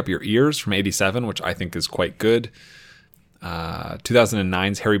 2004, Prick Up Your Ears from 87, which I think is quite good.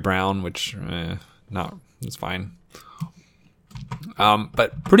 2009's Harry Brown, which it's fine.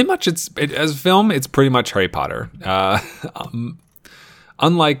 But pretty much as a film, it's pretty much Harry Potter.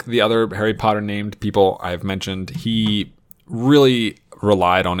 Unlike the other Harry Potter named people I've mentioned, he really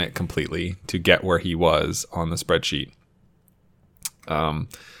relied on it completely to get where he was on the spreadsheet.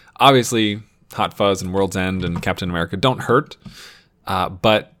 Obviously, Hot Fuzz and World's End and Captain America don't hurt,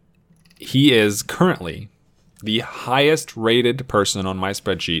 but he is currently the highest rated person on my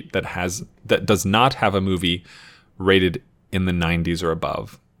spreadsheet that does not have a movie rated in the 90s or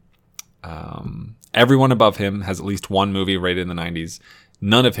above. Everyone above him has at least one movie rated in the 90s.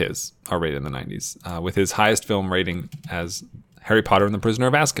 None of his are rated in the 90s, with his highest film rating as Harry Potter and the Prisoner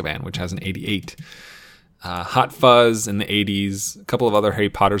of Azkaban, which has an 88. Hot Fuzz in the 80s, a couple of other Harry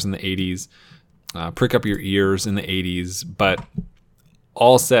Potters in the 80s, Prick Up Your Ears in the 80s, but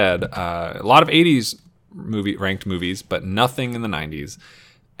all said, a lot of 80s ranked movies, but nothing in the 90s.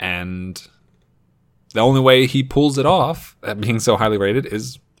 And the only way he pulls it off at being so highly rated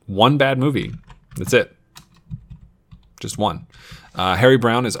is one bad movie. That's it. Just one. Harry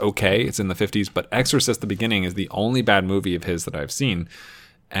Brown is okay. It's in the 50s, but Exorcist: The Beginning is the only bad movie of his that I've seen.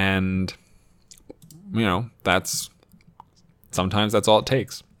 And, sometimes that's all it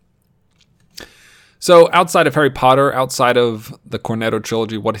takes. So outside of Harry Potter, outside of the Cornetto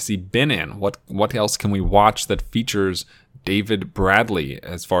trilogy, what has he been in? What else can we watch that features David Bradley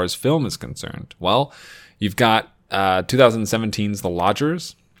as far as film is concerned? Well, you've got 2017's The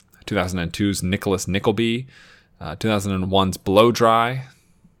Lodgers, 2002's Nicholas Nickleby, 2001's Blow Dry,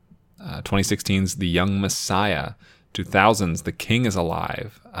 2016's The Young Messiah, 2000's The King is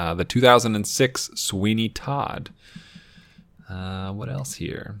Alive, the 2006 Sweeney Todd. What else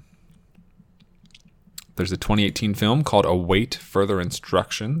here? There's a 2018 film called Await Further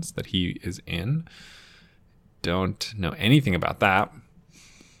Instructions that he is in. Don't know anything about that.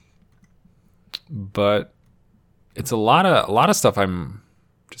 But it's a lot of stuff I'm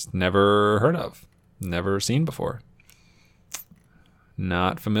just never heard of. Never seen before.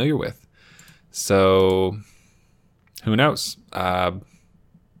 Not familiar with. So, who knows?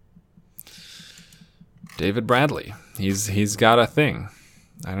 David Bradley. He's got a thing.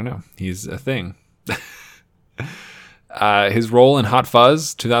 I don't know. He's a thing. His role in Hot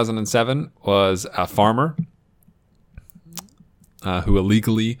Fuzz 2007 was a farmer who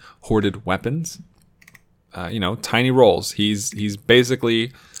illegally hoarded weapons. Tiny roles. He's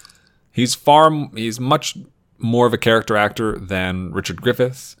much more of a character actor than Richard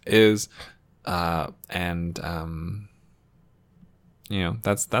Griffiths is, and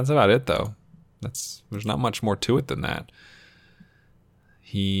that's about it though. There's not much more to it than that.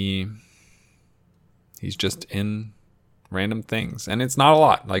 He's just in random things, and it's not a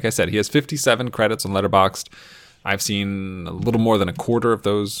lot. Like I said, he has 57 credits on Letterboxd. I've seen a little more than a quarter of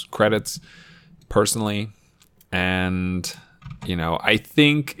those credits personally, and I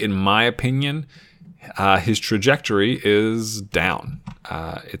think, in my opinion, his trajectory is down.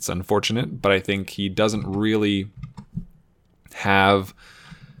 It's unfortunate, but I think he doesn't really have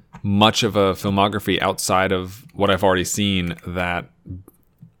much of a filmography outside of what I've already seen that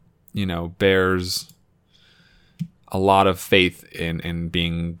bears a lot of faith in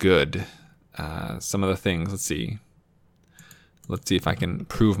being good. Some of the things, let's see if I can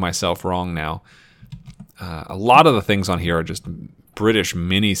prove myself wrong now. A lot of the things on here are just British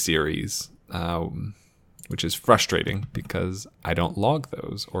miniseries, which is frustrating because I don't log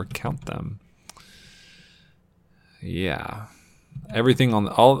those or count them. Yeah. Everything on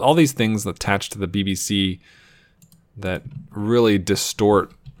all these things attached to the BBC that really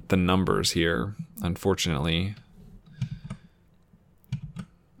distort the numbers here, unfortunately.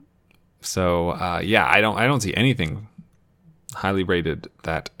 So I don't see anything highly rated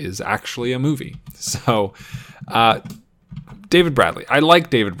that is actually a movie. So David Bradley, I like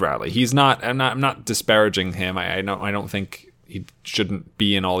David Bradley. I'm not disparaging him. I don't think he shouldn't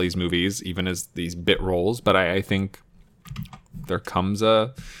be in all these movies, even as these bit roles. But I think there comes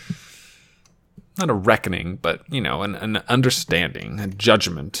not a reckoning, but an understanding, a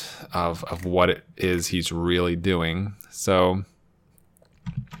judgment of what it is he's really doing. So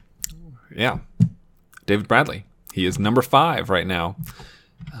yeah, David Bradley. He is number 5 right now.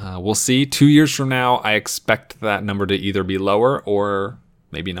 We'll see. 2 years from now, I expect that number to either be lower or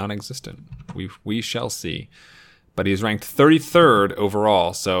maybe non-existent. We shall see. But he's ranked 33rd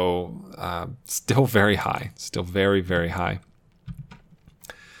overall, so still very high. Still very, very high.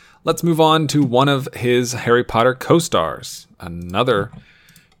 Let's move on to one of his Harry Potter co-stars, another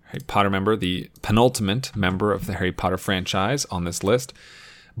Harry Potter member, the penultimate member of the Harry Potter franchise on this list.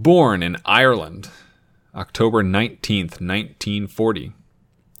 Born in Ireland, October 19th, 1940.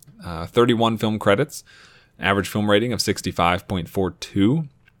 31 film credits, average film rating of 65.42,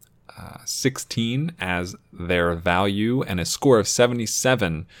 16 as their value, and a score of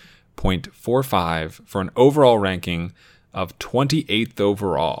 77.45 for an overall ranking of 28th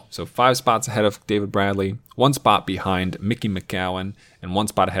overall. So 5 spots ahead of David Bradley, 1 spot behind Mickey McGowan, and 1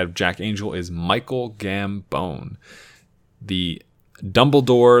 spot ahead of Jack Angel is Michael Gambon. The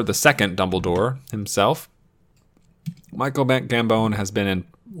Dumbledore, the second Dumbledore himself. Michael Gambon has been in a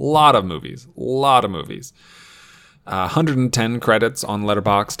lot of movies. 110 credits on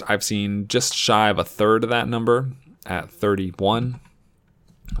Letterboxd. I've seen just shy of a third of that number at 31.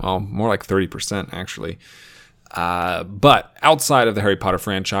 Well, more like 30% actually. But outside of the Harry Potter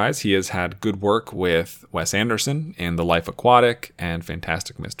franchise, he has had good work with Wes Anderson in The Life Aquatic and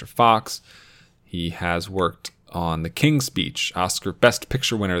Fantastic Mr. Fox. He has worked on The King's Speech, Oscar Best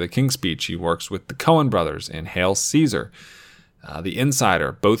Picture winner The King's Speech. He works with the Coen brothers in Hail Caesar. The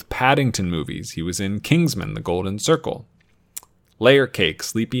Insider, both Paddington movies. He was in Kingsman, The Golden Circle. Layer Cake,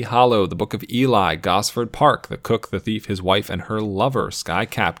 Sleepy Hollow, The Book of Eli, Gosford Park, The Cook, The Thief, His Wife and Her Lover, Sky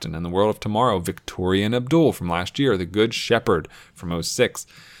Captain, and The World of Tomorrow, Victoria and Abdul from last year, The Good Shepherd from 2006.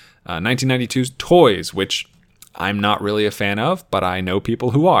 1992's Toys, which I'm not really a fan of, but I know people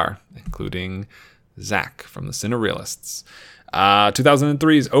who are, including Zach from the Cinerealists.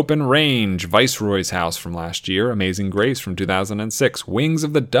 2003's Open Range, Viceroy's House from last year, Amazing Grace from 2006, Wings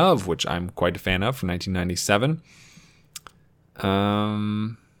of the Dove, which I'm quite a fan of, from 1997.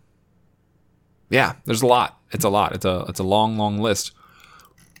 Yeah, there's a lot. It's a lot. It's a long list,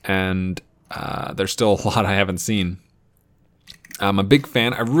 and there's still a lot I haven't seen. I'm a big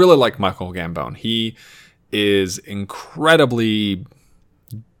fan. I really like Michael Gambon. He is incredibly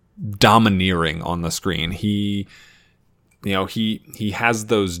domineering on the screen. He has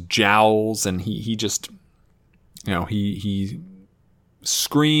those jowls, and he just, he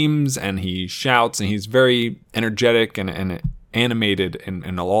screams and he shouts, and he's very energetic and animated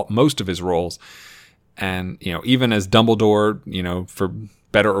in most of his roles. And, even as Dumbledore, for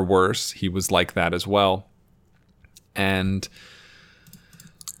better or worse, he was like that as well. And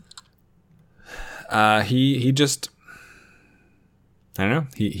he just, I don't know,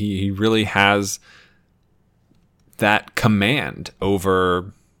 he really has that command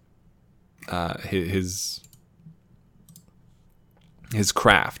over his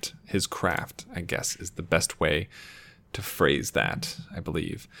craft. His craft, I guess, is the best way to phrase that, I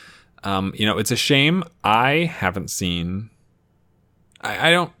believe. It's a shame I haven't seen. I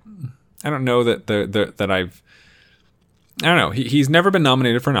don't know that I've. I don't know. He's never been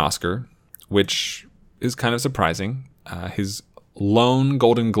nominated for an Oscar, which is kind of surprising. His lone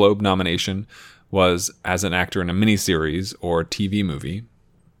Golden Globe nomination was as an actor in a miniseries or TV movie.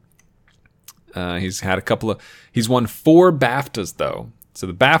 He's had he's won 4 BAFTAs though. So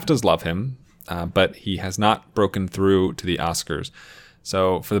the BAFTAs love him, but he has not broken through to the Oscars.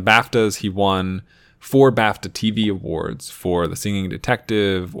 So for the BAFTAs, he won 4 BAFTA TV awards for The Singing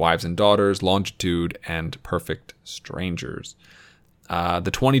Detective, Wives and Daughters, Longitude, and Perfect Strangers. The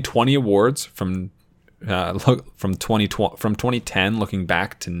 2020 awards from 2010, looking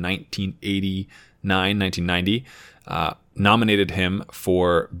back to 1989, 1990, nominated him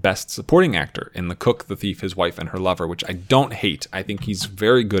for Best Supporting Actor in The Cook, The Thief, His Wife, and Her Lover, which I don't hate. I think he's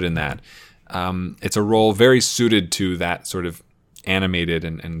very good in that. It's a role very suited to that sort of animated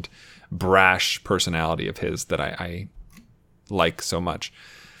and brash personality of his that I like so much.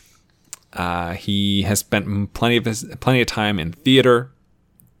 He has spent plenty of time in theater.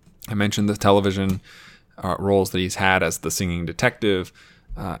 I mentioned the television roles that he's had as The Singing Detective,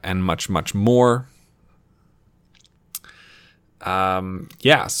 and much, much more.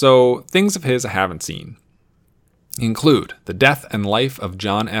 So things of his I haven't seen include The Death and Life of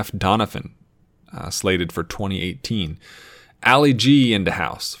John F. Donovan, slated for 2018. Ali G into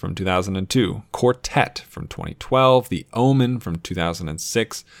House from 2002. Quartet from 2012. The Omen from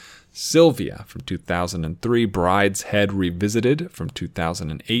 2006. Sylvia from 2003. Brideshead Revisited from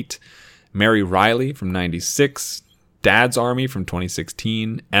 2008. Mary Riley from 96. Dad's Army from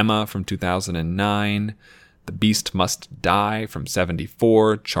 2016. Emma from 2009. The Beast Must Die from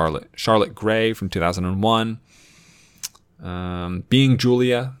 74. Charlotte Gray from 2001. Being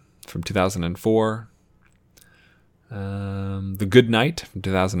Julia from 2004. The Good Night from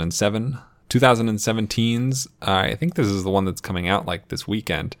 2007. 2017's, I think this is the one that's coming out like this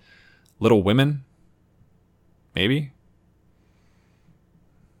weekend. Little Women? Maybe?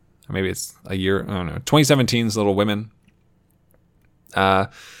 or maybe it's a year, I don't know. 2017's Little Women.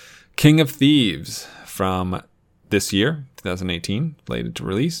 King of Thieves from this year, 2018, slated to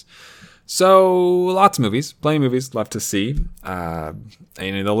release. So lots of movies, plenty of movies left to see. And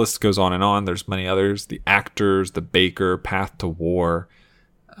the list goes on and on. There's many others. The Actors, The Baker, Path to War,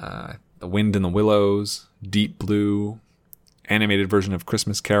 The Wind in the Willows, Deep Blue, animated version of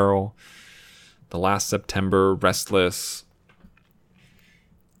Christmas Carol, The Last September, Restless,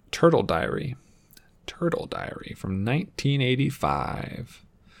 Turtle Diary from 1985.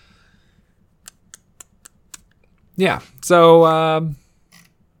 Yeah, so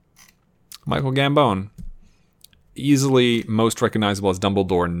Michael Gambon, easily most recognizable as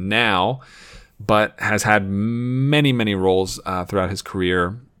Dumbledore now, but has had many, many roles throughout his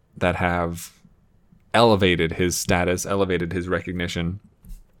career that have elevated his status, elevated his recognition,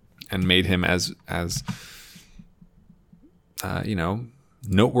 and made him as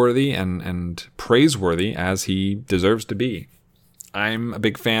noteworthy and praiseworthy as he deserves to be. I'm a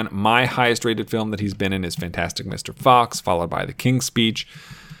big fan. My highest rated film that he's been in is Fantastic Mr. Fox, followed by The King's Speech.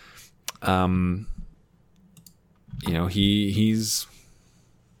 He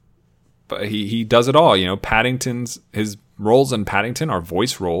does it all. His roles in Paddington are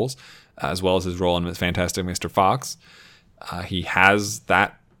voice roles, as well as his role in Fantastic Mr. Fox. He has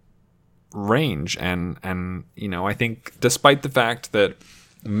that range, and I think despite the fact that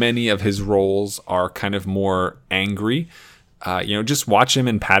many of his roles are kind of more angry, just watch him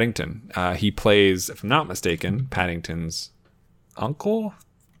in Paddington. He plays, if I'm not mistaken, Paddington's uncle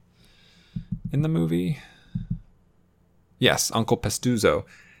in the movie. Yes, Uncle Pastuzzo.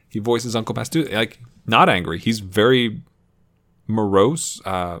 He voices Uncle Pastuzzo. Like, not angry. He's very morose.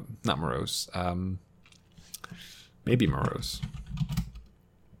 Not morose. Maybe morose.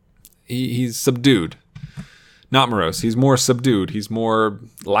 He's subdued. Not morose. He's more subdued. He's more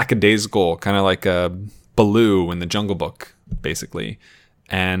lackadaisical, kind of like a Baloo in the Jungle Book, basically.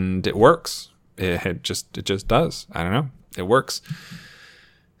 And it works. It just does. I don't know. It works.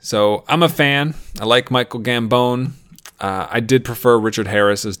 So I'm a fan. I like Michael Gambon. I did prefer Richard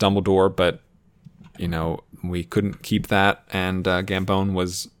Harris as Dumbledore, but we couldn't keep that, and Gambon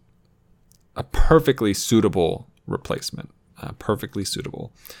was a perfectly suitable replacement. Perfectly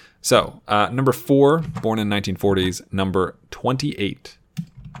suitable. So, number 4, born in 1940s, number 28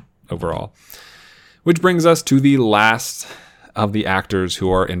 overall. Which brings us to the last of the actors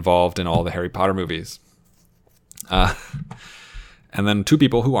who are involved in all the Harry Potter movies. And then 2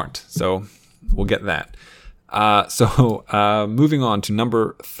 people who aren't. So, we'll get that. Moving on to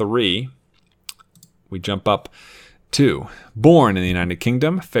number 3, we jump up to born in the United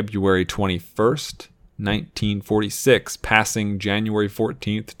Kingdom, February 21st, 1946, passing January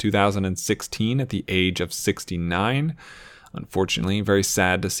 14th, 2016 at the age of 69. Unfortunately, very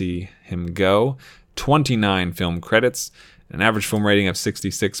sad to see him go. 29 film credits, an average film rating of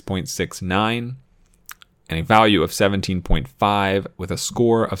 66.69, and a value of 17.5 with a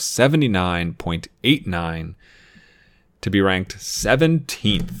score of 79.89 to be ranked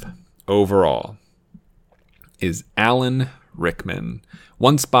 17th overall is Alan Rickman.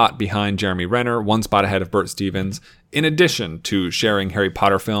 1 spot behind Jeremy Renner, 1 spot ahead of Burt Stevens. In addition to sharing Harry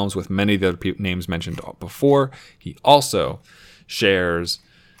Potter films with many of the names mentioned before, he also shares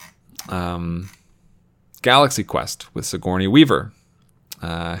Galaxy Quest with Sigourney Weaver.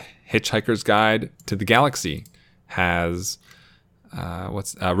 Hitchhiker's Guide to the Galaxy has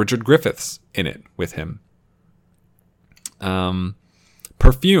Richard Griffiths in it with him.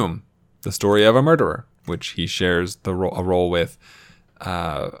 Perfume, The Story of a Murderer, which he shares a role with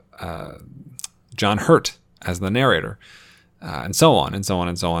John Hurt as the narrator, and so on and so on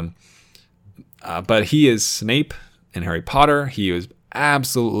and so on. But he is Snape in Harry Potter. He was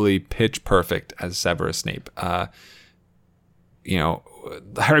absolutely pitch perfect as Severus Snape. The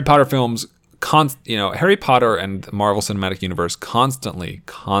Harry Potter films, Harry Potter and the Marvel Cinematic Universe constantly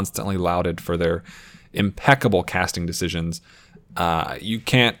lauded for their impeccable casting decisions. You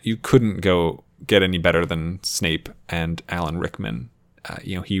couldn't get any better than Snape and Alan Rickman.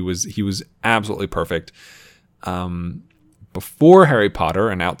 He was absolutely perfect. Before Harry Potter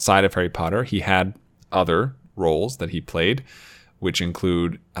and outside of Harry Potter, he had other roles that he played, which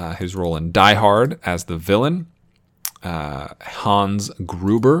include his role in Die Hard as the villain, Hans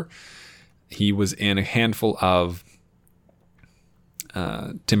Gruber. He was in a handful of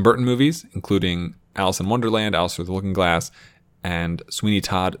Tim Burton movies, including Alice in Wonderland, Alice Through the Looking Glass, and Sweeney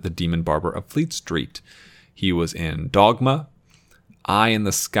Todd, the Demon Barber of Fleet Street. He was in Dogma, Eye in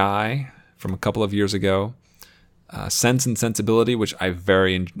the Sky from a couple of years ago, Sense and Sensibility, which I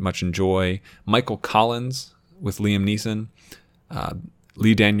very much enjoy, Michael Collins with Liam Neeson,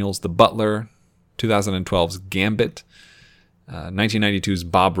 Lee Daniels' The Butler, 2012's Gambit, 1992's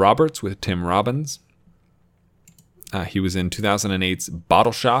Bob Roberts with Tim Robbins. He was in 2008's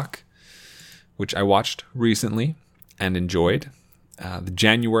Bottle Shock, which I watched recently and enjoyed. The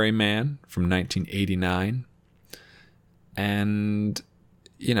January Man from 1989. And,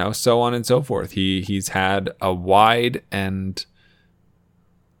 so on and so forth. He's had a wide and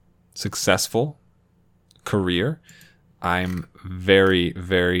successful career. I'm very,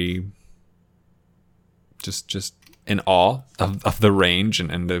 very just in awe of the range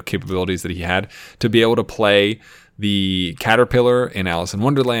and the capabilities that he had to be able to play the caterpillar in Alice in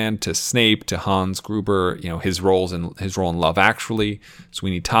Wonderland, to Snape, to Hans Gruber, his role in Love Actually,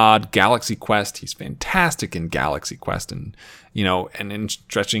 Sweeney Todd, Galaxy Quest. He's fantastic in Galaxy Quest, and and in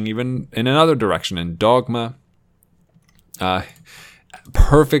stretching even in another direction in Dogma.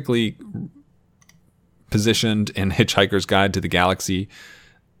 Perfectly positioned in Hitchhiker's Guide to the Galaxy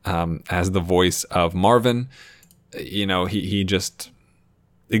as the voice of Marvin. He just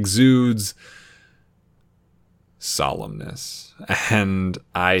exudes solemnness, and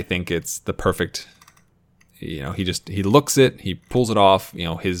I think it's the perfect, he looks it, he pulls it off.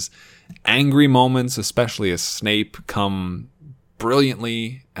 His angry moments, especially as Snape, come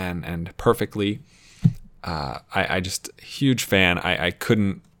brilliantly and perfectly. I just huge fan. I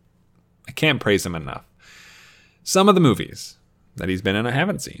can't praise him enough. Some of the movies that he's been in I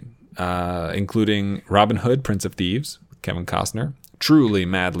haven't seen, including Robin Hood, Prince of Thieves with Kevin Costner, Truly,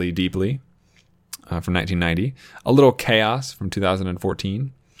 Madly, Deeply from 1990, A Little Chaos from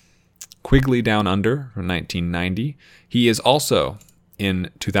 2014, Quigley Down Under from 1990. He is also in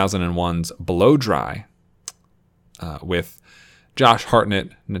 2001's Below Dry with Josh Hartnett,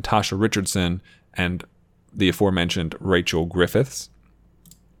 Natasha Richardson, and the aforementioned Rachel Griffiths.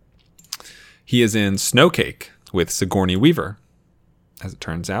 He is in Snowcake with Sigourney Weaver, as it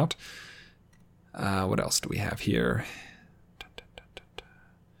turns out. What else do we have here?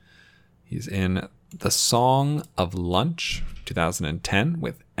 He's in The Song of Lunch, 2010,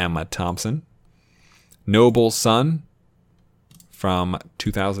 with Emma Thompson. Noble Son from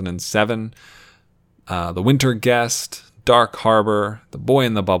 2007. The Winter Guest, Dark Harbor, The Boy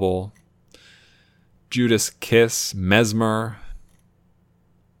in the Bubble, Judas Kiss, Mesmer,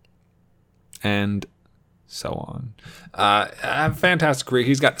 and so on. A fantastic career.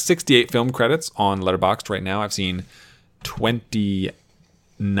 He's got 68 film credits on Letterboxd right now. I've seen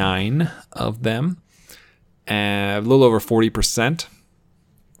 29 of them, a little over 40%.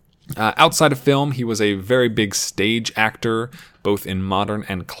 Outside of film, he was a very big stage actor, both in modern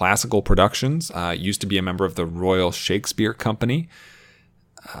and classical productions. Used to be a member of the Royal Shakespeare Company.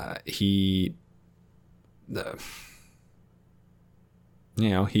 He did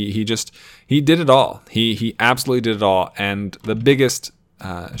it all. He absolutely did it all. And the biggest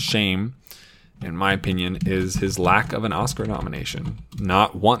shame, in my opinion, is his lack of an Oscar nomination.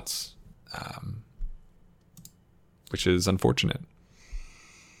 Not once, which is unfortunate.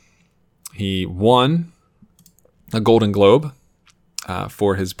 He won a Golden Globe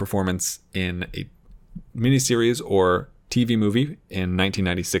for his performance in a miniseries or TV movie in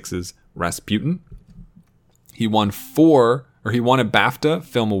 1996's Rasputin. He won a BAFTA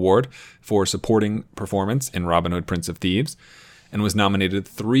Film Award for supporting performance in Robin Hood, Prince of Thieves, and was nominated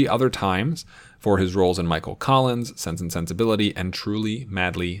 3 other times for his roles in Michael Collins, Sense and Sensibility, and Truly,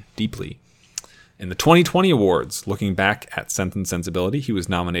 Madly, Deeply. In the 2020 awards, looking back at Sense and Sensibility, he was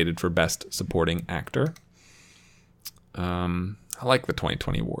nominated for Best Supporting Actor. I like the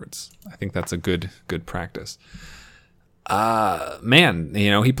 2020 awards. I think that's a good practice.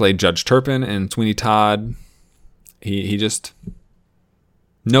 He played Judge Turpin in Sweeney Todd. He just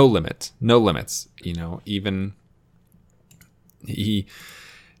no limits. Even he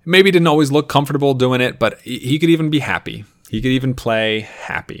maybe didn't always look comfortable doing it, but he could even be happy. He could even play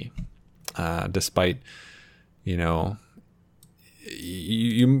happy, despite you kind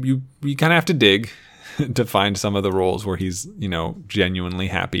of have to dig to find some of the roles where he's genuinely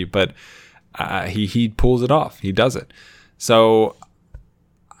happy, but he pulls it off. He does it. So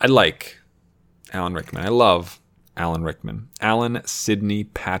I like Alan Rickman. I love Alan Rickman. Alan Sidney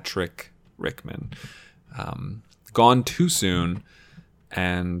Patrick Rickman. Gone too soon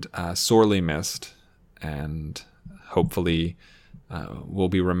and sorely missed, and hopefully will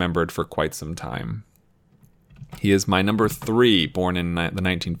be remembered for quite some time. He is my number 3, born in the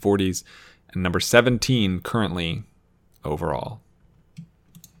 1940s, and number 17 currently overall.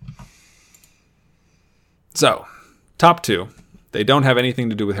 So, top 2. They don't have anything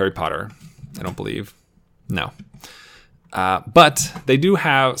to do with Harry Potter, I don't believe. No. But they do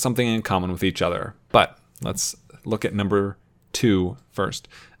have something in common with each other. But let's look at number 2 first.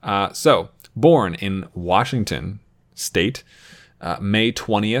 So, born in Washington State, May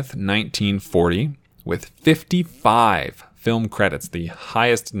 20th, 1940, with 55 film credits, the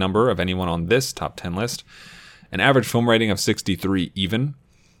highest number of anyone on this top 10 list. An average film rating of 63 even.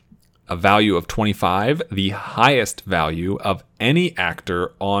 A value of 25, the highest value of any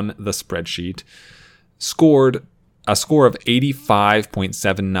actor on the spreadsheet. Scored a score of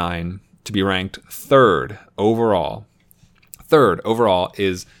 85.79 to be ranked third overall. Third overall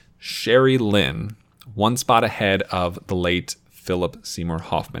is Sherry Lynn, one spot ahead of the late Philip Seymour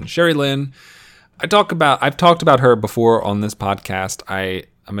Hoffman. Sherry Lynn, I've talked about her before on this podcast.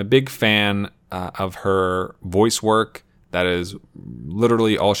 I'm a big fan of her voice work. That is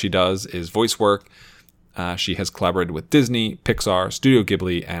literally all she does is voice work. She has collaborated with Disney, Pixar, Studio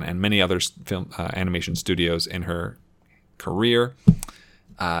Ghibli, and many other film animation studios in her career.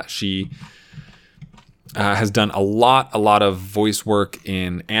 She has done a lot of voice work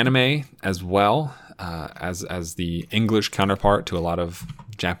in anime as well, as the English counterpart to a lot of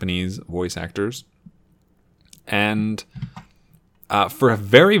Japanese voice actors. And for a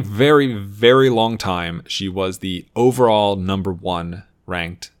very, very, very long time, she was the overall number 1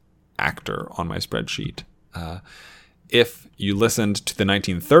 ranked actor on my spreadsheet. If you listened to the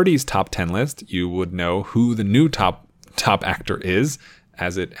 1930s top 10 list, you would know who the new top actor is,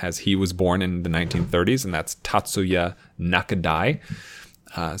 as he was born in the 1930s, and that's Tatsuya Nakadai.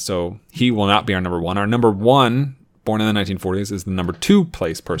 So he will not be our number 1. Our number 1, born in the 1940s, is the number 2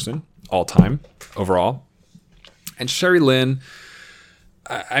 place person all time overall. And Sherry Lynn,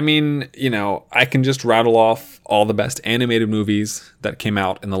 I mean, I can just rattle off all the best animated movies that came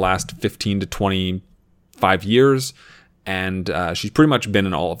out in the last 15 to 25 years, and she's pretty much been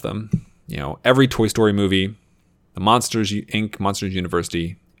in all of them. Every Toy Story movie, the Monsters Inc., Monsters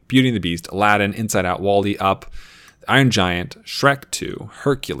University, Beauty and the Beast, Aladdin, Inside Out, WALL-E, Up, Iron Giant, Shrek 2,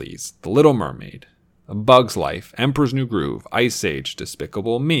 Hercules, The Little Mermaid, A Bug's Life, Emperor's New Groove, Ice Age,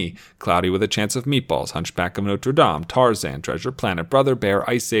 Despicable Me, Cloudy with a Chance of Meatballs, Hunchback of Notre Dame, Tarzan, Treasure Planet, Brother Bear,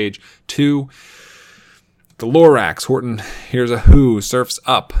 Ice Age 2, The Lorax, Horton Hears a Who, Surf's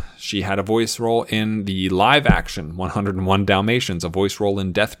Up. She had a voice role in the live-action 101 Dalmatians, a voice role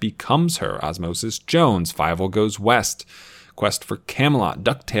in Death Becomes Her, Osmosis Jones, Fievel Goes West, Quest for Camelot,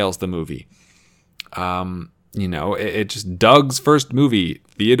 DuckTales the movie. It's just Doug's first movie,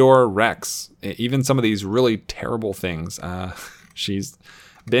 Theodore Rex. Even some of these really terrible things, she's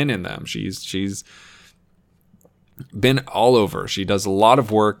been in them. She's been all over. She does a lot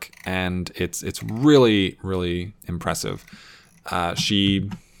of work, and it's really, really impressive.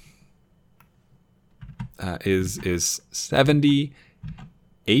 She is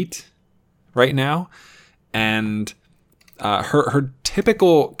 78 right now, and her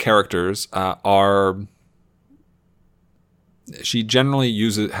typical characters are. She generally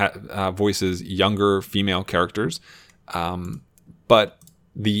voices younger female characters, but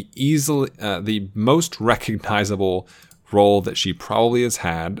the most recognizable role that she probably has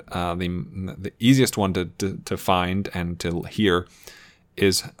had, the easiest one to find and to hear,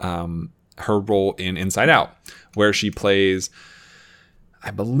 is her role in Inside Out, where she plays,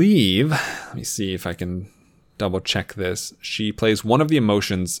 I believe, let me see if I can double check this. She plays one of the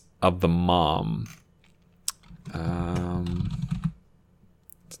emotions of the mom.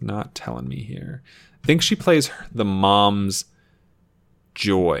 It's not telling me here. I think she plays the mom's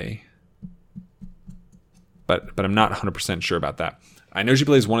joy, but I'm not 100% sure about that. I know she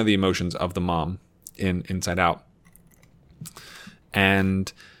plays one of the emotions of the mom in Inside Out,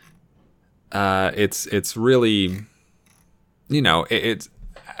 and it's really, it's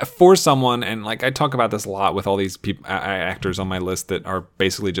for someone, and like I talk about this a lot with all these people, actors on my list that are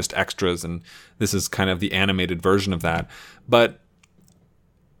basically just extras, and this is kind of the animated version of that. But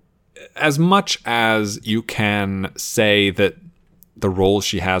as much as you can say that the roles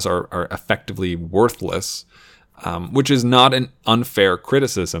she has are effectively worthless, which is not an unfair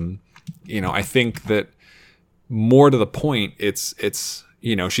criticism, I think that more to the point, it's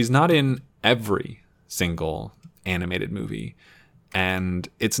she's not in every single animated movie. And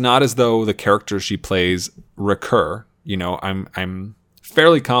it's not as though the characters she plays recur. I'm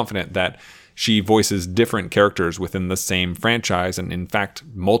fairly confident that she voices different characters within the same franchise, and in fact,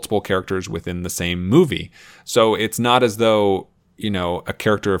 multiple characters within the same movie. So it's not as though, a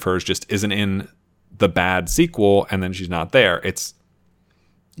character of hers just isn't in the bad sequel and then she's not there. It's,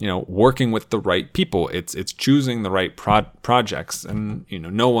 working with the right people. It's choosing the right projects, and,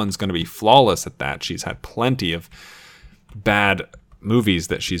 no one's going to be flawless at that. She's had plenty of bad movies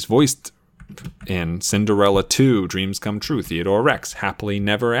that she's voiced in Cinderella 2, Dreams Come True, Theodore Rex, Happily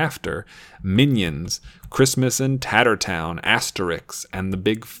Never After, Minions, Christmas in Tattertown, Asterix, and The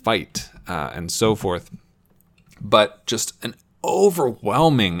Big Fight, and so forth. But just an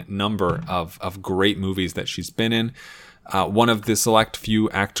overwhelming number of great movies that she's been in. One of the select few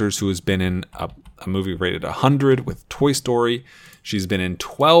actors who has been in a movie rated 100 with Toy Story. She's been in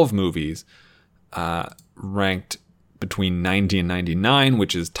 12 movies ranked between 90 and 99,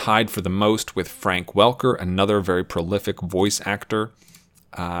 which is tied for the most with Frank Welker, another very prolific voice actor.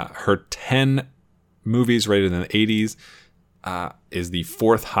 Her 10 movies rated in the 80s is the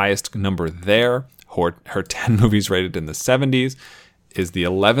fourth highest number there. Her 10 movies rated in the 70s is the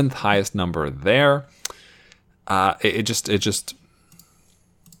 11th highest number there. It's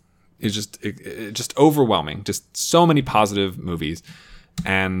just overwhelming. Just so many positive movies.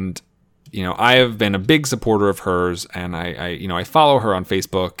 And, you know, I have been a big supporter of hers, and I follow her on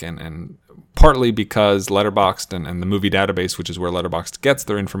Facebook, and partly because Letterboxd and the movie database, which is where Letterboxd gets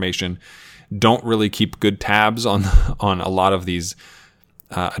their information, don't really keep good tabs on a lot of these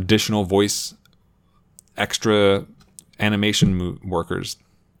additional voice extra animation workers.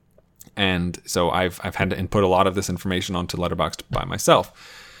 And so I've had to input a lot of this information onto Letterboxd by myself.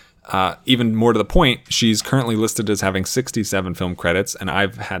 Even more to the point, she's currently listed as having 67 film credits, and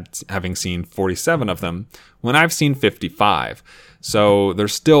having seen 47 of them when I've seen 55. So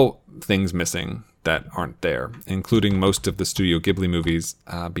there's still things missing that aren't there, including most of the Studio Ghibli movies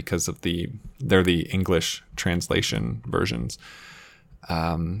because of they're the English translation versions.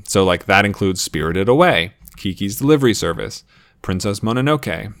 So like that includes Spirited Away, Kiki's Delivery Service, Princess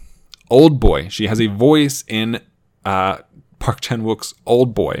Mononoke, Old Boy. She has a voice in Park Chan-wook's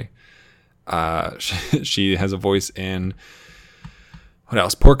Old Boy. She has a voice in, what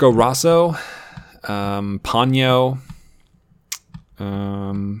else? Porco Rosso, Ponyo,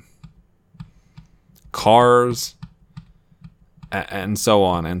 Cars, and so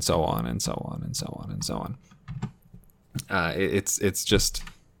on and so on and so on and so on and so on. It's just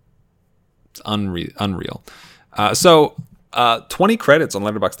unreal. So 20 credits on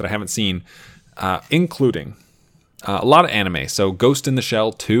Letterboxd that I haven't seen, including a lot of anime. So Ghost in the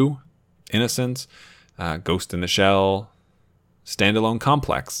Shell 2, Innocence, Ghost in the Shell, Standalone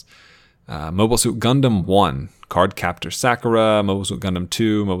Complex, Mobile Suit Gundam 1, Card Captor Sakura, Mobile Suit Gundam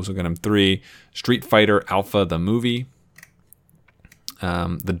 2, Mobile Suit Gundam 3, Street Fighter Alpha the movie,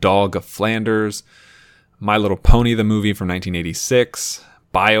 The Dog of Flanders, My Little Pony the movie from 1986,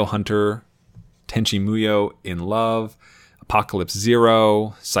 Biohunter, Tenchi Muyo in Love, Apocalypse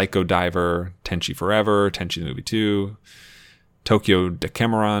Zero, Psycho Diver, Tenchi Forever, Tenchi the Movie 2, Tokyo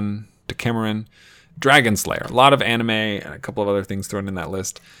Decameron, Dragon Slayer. A lot of anime and a couple of other things thrown in that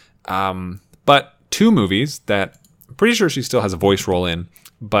list. But two movies that I'm pretty sure she still has a voice role in,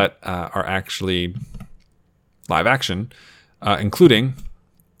 but are actually live action, including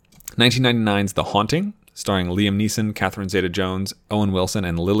 1999's The Haunting, starring Liam Neeson, Catherine Zeta-Jones, Owen Wilson,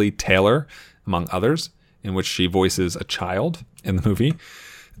 and Lily Taylor, among others, in which she voices a child in the movie,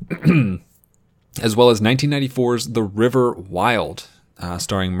 as well as 1994's The River Wild,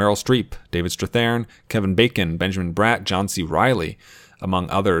 starring Meryl Streep, David Strathairn, Kevin Bacon, Benjamin Bratt, John C. Reilly, among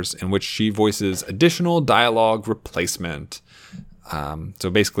others, in which she voices additional dialogue replacement. So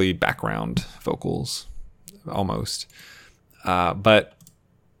basically background vocals, almost. But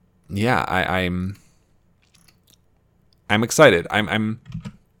yeah, I'm excited.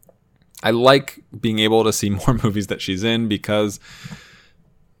 I like being able to see more movies that she's in because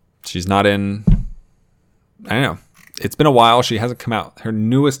she's not in, I don't know. It's been a while. She hasn't come out. Her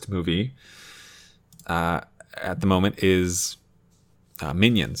newest movie at the moment is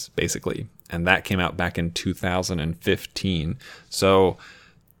Minions, basically. And that came out back in 2015. So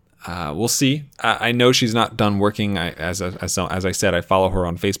we'll see. I know she's not done working. As I said, I follow her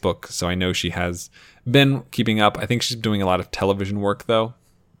on Facebook. So I know she has been keeping up. I think she's doing a lot of television work, though.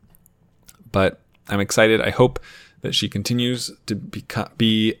 But I'm excited. I hope that she continues to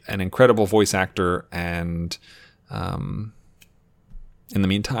be an incredible voice actor. And in the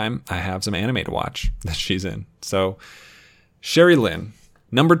meantime, I have some anime to watch that she's in. So Sherry Lynn,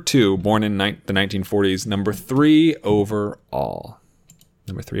 number 2, born in the 1940s, number 3 overall.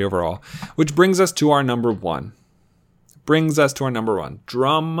 Which brings us to our number 1.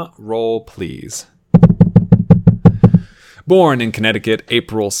 Drum roll, please. Born in Connecticut,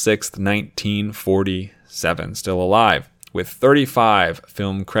 April 6th, 1947. Still alive, with 35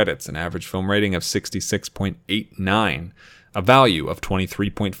 film credits, an average film rating of 66.89, a value of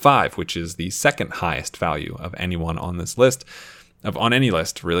 23.5, which is the second highest value of anyone on this list, on any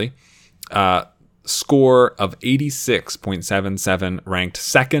list, really. Score of 86.77, ranked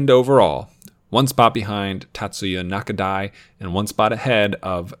second overall one spot behind Tatsuya Nakadai, and one spot ahead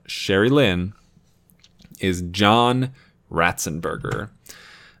of Sherry Lynn is John Ratzenberger.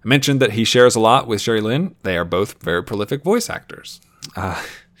 I mentioned that he shares a lot with Sherry Lynn. They are both very prolific voice actors.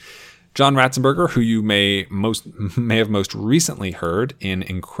 John Ratzenberger, who you may have most recently heard in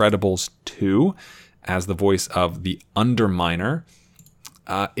Incredibles 2 as the voice of the Underminer,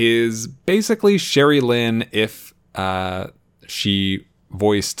 is basically Sherry Lynn if she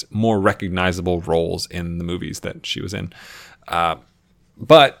voiced more recognizable roles in the movies that she was in.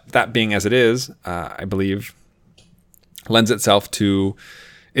 But that being as it is, I believe lends itself to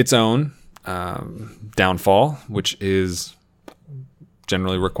its own downfall, which is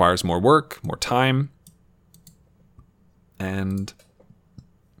generally requires more work, more time, and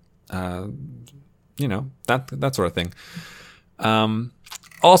that sort of thing.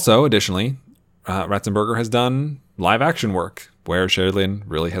 Also, additionally, Ratzenberger has done live action work where Sherry Lynn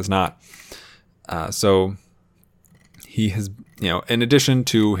really has not. So he has, in addition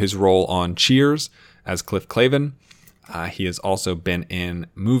to his role on Cheers as Cliff Clavin, he has also been in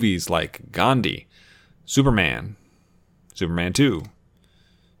movies like Gandhi, Superman 2.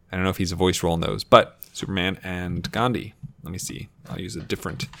 I don't know if he's a voice role in those, but Superman and Gandhi. Let me see. I'll use a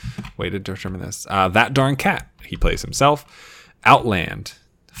different way to determine this. That Darn Cat, he plays himself. Outland,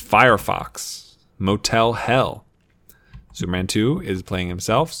 Firefox, Motel Hell. Superman 2 is playing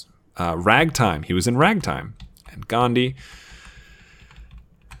himself. Ragtime, he was in Ragtime and Gandhi.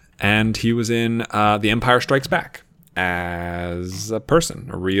 And he was in The Empire Strikes Back as a person,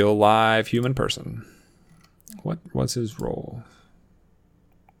 a real live human person. What was his role?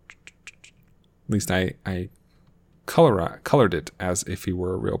 At least I colored it as if he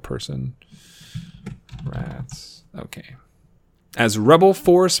were a real person. Rats. Okay. As Rebel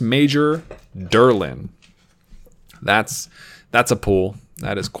Force Major Derlin. That's a pull.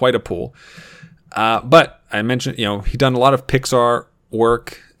 That is quite a pull. But I mentioned, he done a lot of Pixar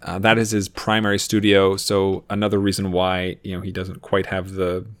work. That is his primary studio. So another reason why, he doesn't quite have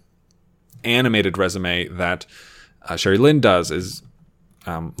the animated resume that Sherry Lynn does is,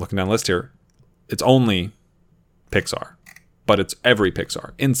 looking down the list here, it's only Pixar, but it's every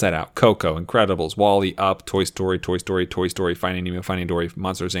Pixar. Inside Out, Coco, Incredibles, WALL-E, Up, Toy Story, Finding Nemo, Finding Dory,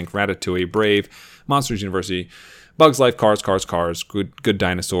 Monsters, Inc., Ratatouille, Brave, Monsters University, Bugs Life, Cars, Good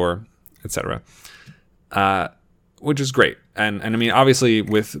Dinosaur, etc. Which is great. And I mean, obviously,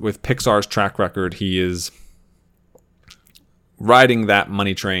 with Pixar's track record, he is riding that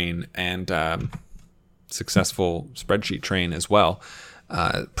money train and successful spreadsheet train as well.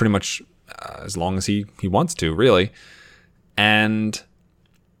 Pretty much as long as he wants to, really. And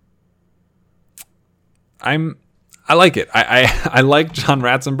I like it. I like John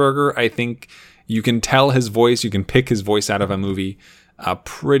Ratzenberger. I think you can tell his voice. You can pick his voice out of a movie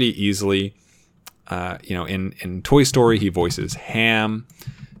pretty easily. In Toy Story, he voices Ham.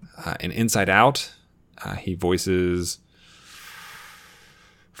 In Inside Out, he voices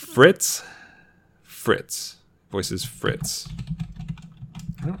Fritz. Voices Fritz.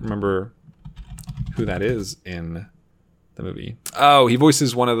 I don't remember who that is in the movie. Oh, he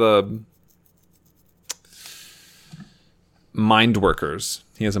voices one of the mind workers.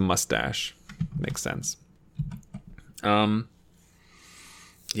 He has a mustache. Makes sense.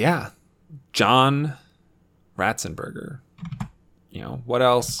 Yeah. John Ratzenberger. What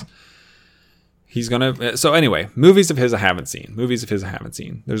else? He's gonna. So anyway, movies of his I haven't seen.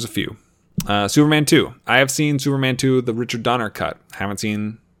 There's a few. Superman 2. I have seen Superman 2, the Richard Donner cut. Haven't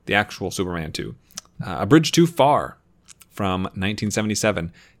seen the actual Superman 2. A Bridge Too Far from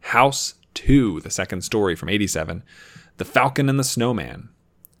 1977. House 2, the second story from 87. The Falcon and the Snowman.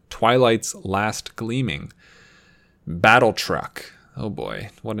 Twilight's Last Gleaming. Battle Truck. Oh boy,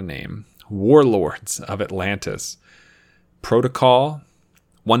 what a name. Warlords of Atlantis. Protocol.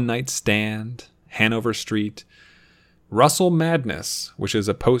 One Night Stand. Hanover Street. Russell Madness, which is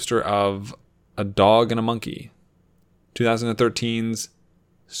a poster of a dog and a monkey. 2013's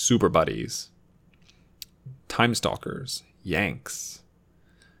Super Buddies. Time Stalkers. Yanks.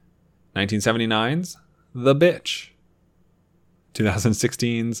 1979's The Bitch.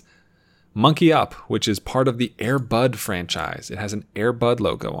 2016's Monkey Up, which is part of the Air Bud franchise. It has an Air Bud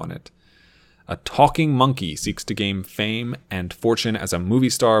logo on it. A talking monkey seeks to gain fame and fortune as a movie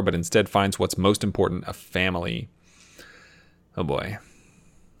star, but instead finds what's most important, a family. Oh boy.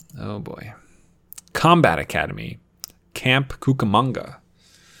 Combat Academy. Camp Cucamonga.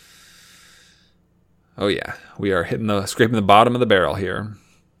 Oh yeah, we are scraping the bottom of the barrel here.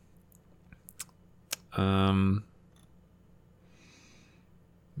 Man,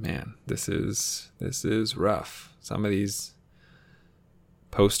 this is rough. Some of these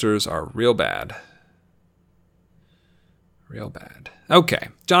Posters are real bad. Real bad. Okay,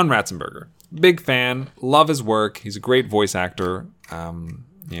 John Ratzenberger. Big fan. Love his work. He's a great voice actor.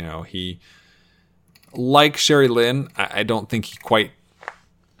 He, like Sherry Lynn, I don't think he quite...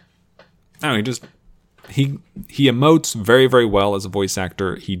 I don't know, he emotes very, very well as a voice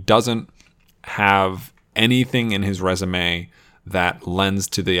actor. He doesn't have anything in his resume that lends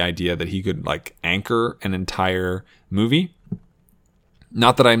to the idea that he could like anchor an entire movie.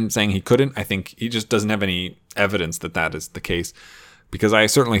 Not that I'm saying he couldn't. I think he just doesn't have any evidence that that is the case, because I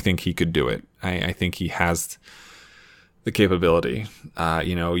certainly think he could do it. I think he has the capability.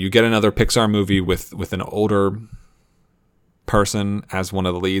 You get another Pixar movie with an older person as one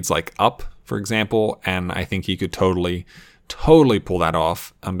of the leads, like Up, for example, and I think he could totally pull that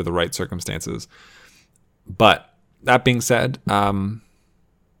off under the right circumstances. But that being said,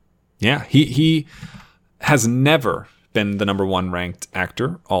 he has never been the number one ranked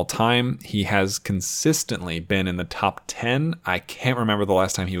actor all time. He has consistently been in the top 10. I can't remember the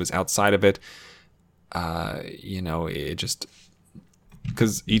last time he was outside of it. It just...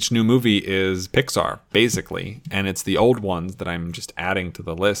 because each new movie is Pixar, basically, and it's the old ones that I'm just adding to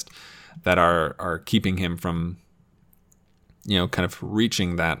the list that are keeping him from, kind of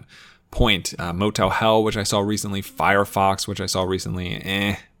reaching that point. Motel Hell, which I saw recently, Firefox, which I saw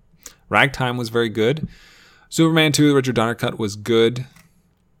recently, Ragtime was very good. Superman 2, the Richard Donner cut, was good,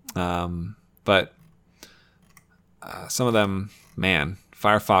 but some of them, man,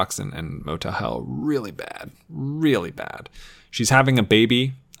 Firefox and Motel Hell, really bad, really bad. She's Having a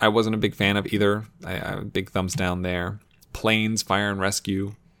Baby, I wasn't a big fan of either. I big thumbs down there. Planes, Fire and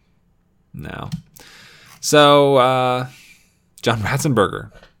Rescue, no. So, John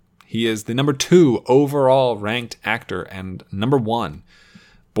Ratzenberger, he is the number 2 overall ranked actor and number 1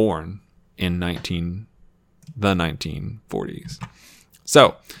 born in the 1940s.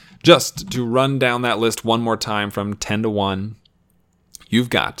 So, just to run down that list one more time from 10 to 1, you've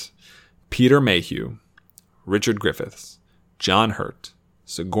got Peter Mayhew, Richard Griffiths, John Hurt,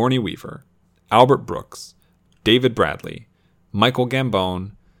 Sigourney Weaver, Albert Brooks, David Bradley, Michael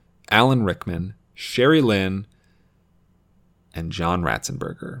Gambon, Alan Rickman, Sherry Lynn, and John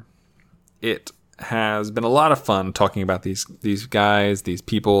Ratzenberger. It has been a lot of fun talking about these guys, these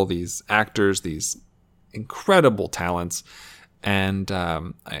people, these actors, these incredible talents, and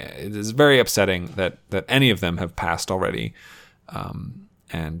it is very upsetting that any of them have passed already.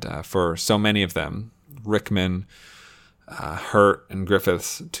 And for so many of them, Rickman, Hurt, and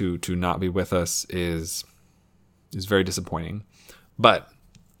Griffiths to not be with us is very disappointing. But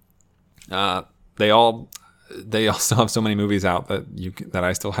they also have so many movies out that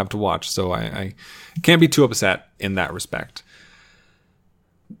I still have to watch, so I can't be too upset in that respect.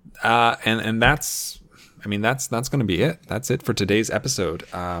 And that's going to be it. That's it for today's episode.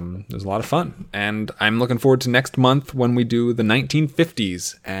 It was a lot of fun, and I'm looking forward to next month when we do the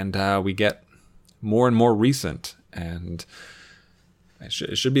 1950s, and we get more and more recent, and it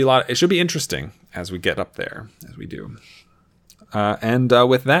should be it should be interesting as we get up there, as we do.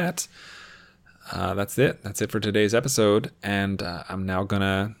 With that, that's it. That's it for today's episode, and I'm now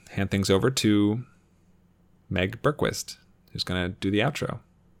gonna hand things over to Meg Berquist, who's gonna do the outro.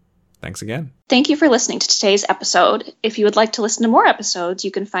 Thanks again. Thank you for listening to today's episode. If you would like to listen to more episodes,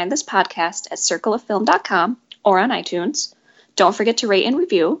 you can find this podcast at circleoffilm.com or on iTunes. Don't forget to rate and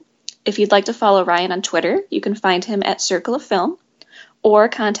review. If you'd like to follow Ryan on Twitter, you can find him at Circle of Film or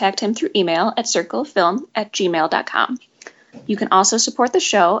contact him through email at circleoffilm@gmail.com. You can also support the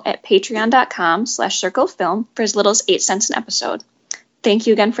show at patreon.com/circleoffilm for as little as 8 cents an episode. Thank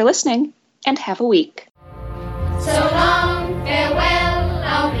you again for listening, and have a week. So long, farewell,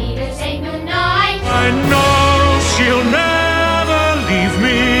 I'll be to say goodnight. I know she'll never leave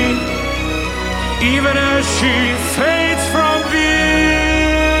me, even as she fades from view.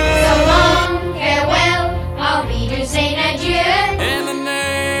 So long, farewell, I'll be to say adieu. In the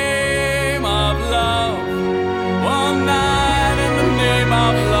name of love, one night in the name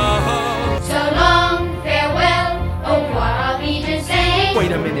of love. So long, farewell, au revoir, I'll be to say.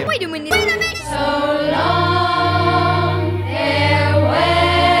 Wait a minute. So long.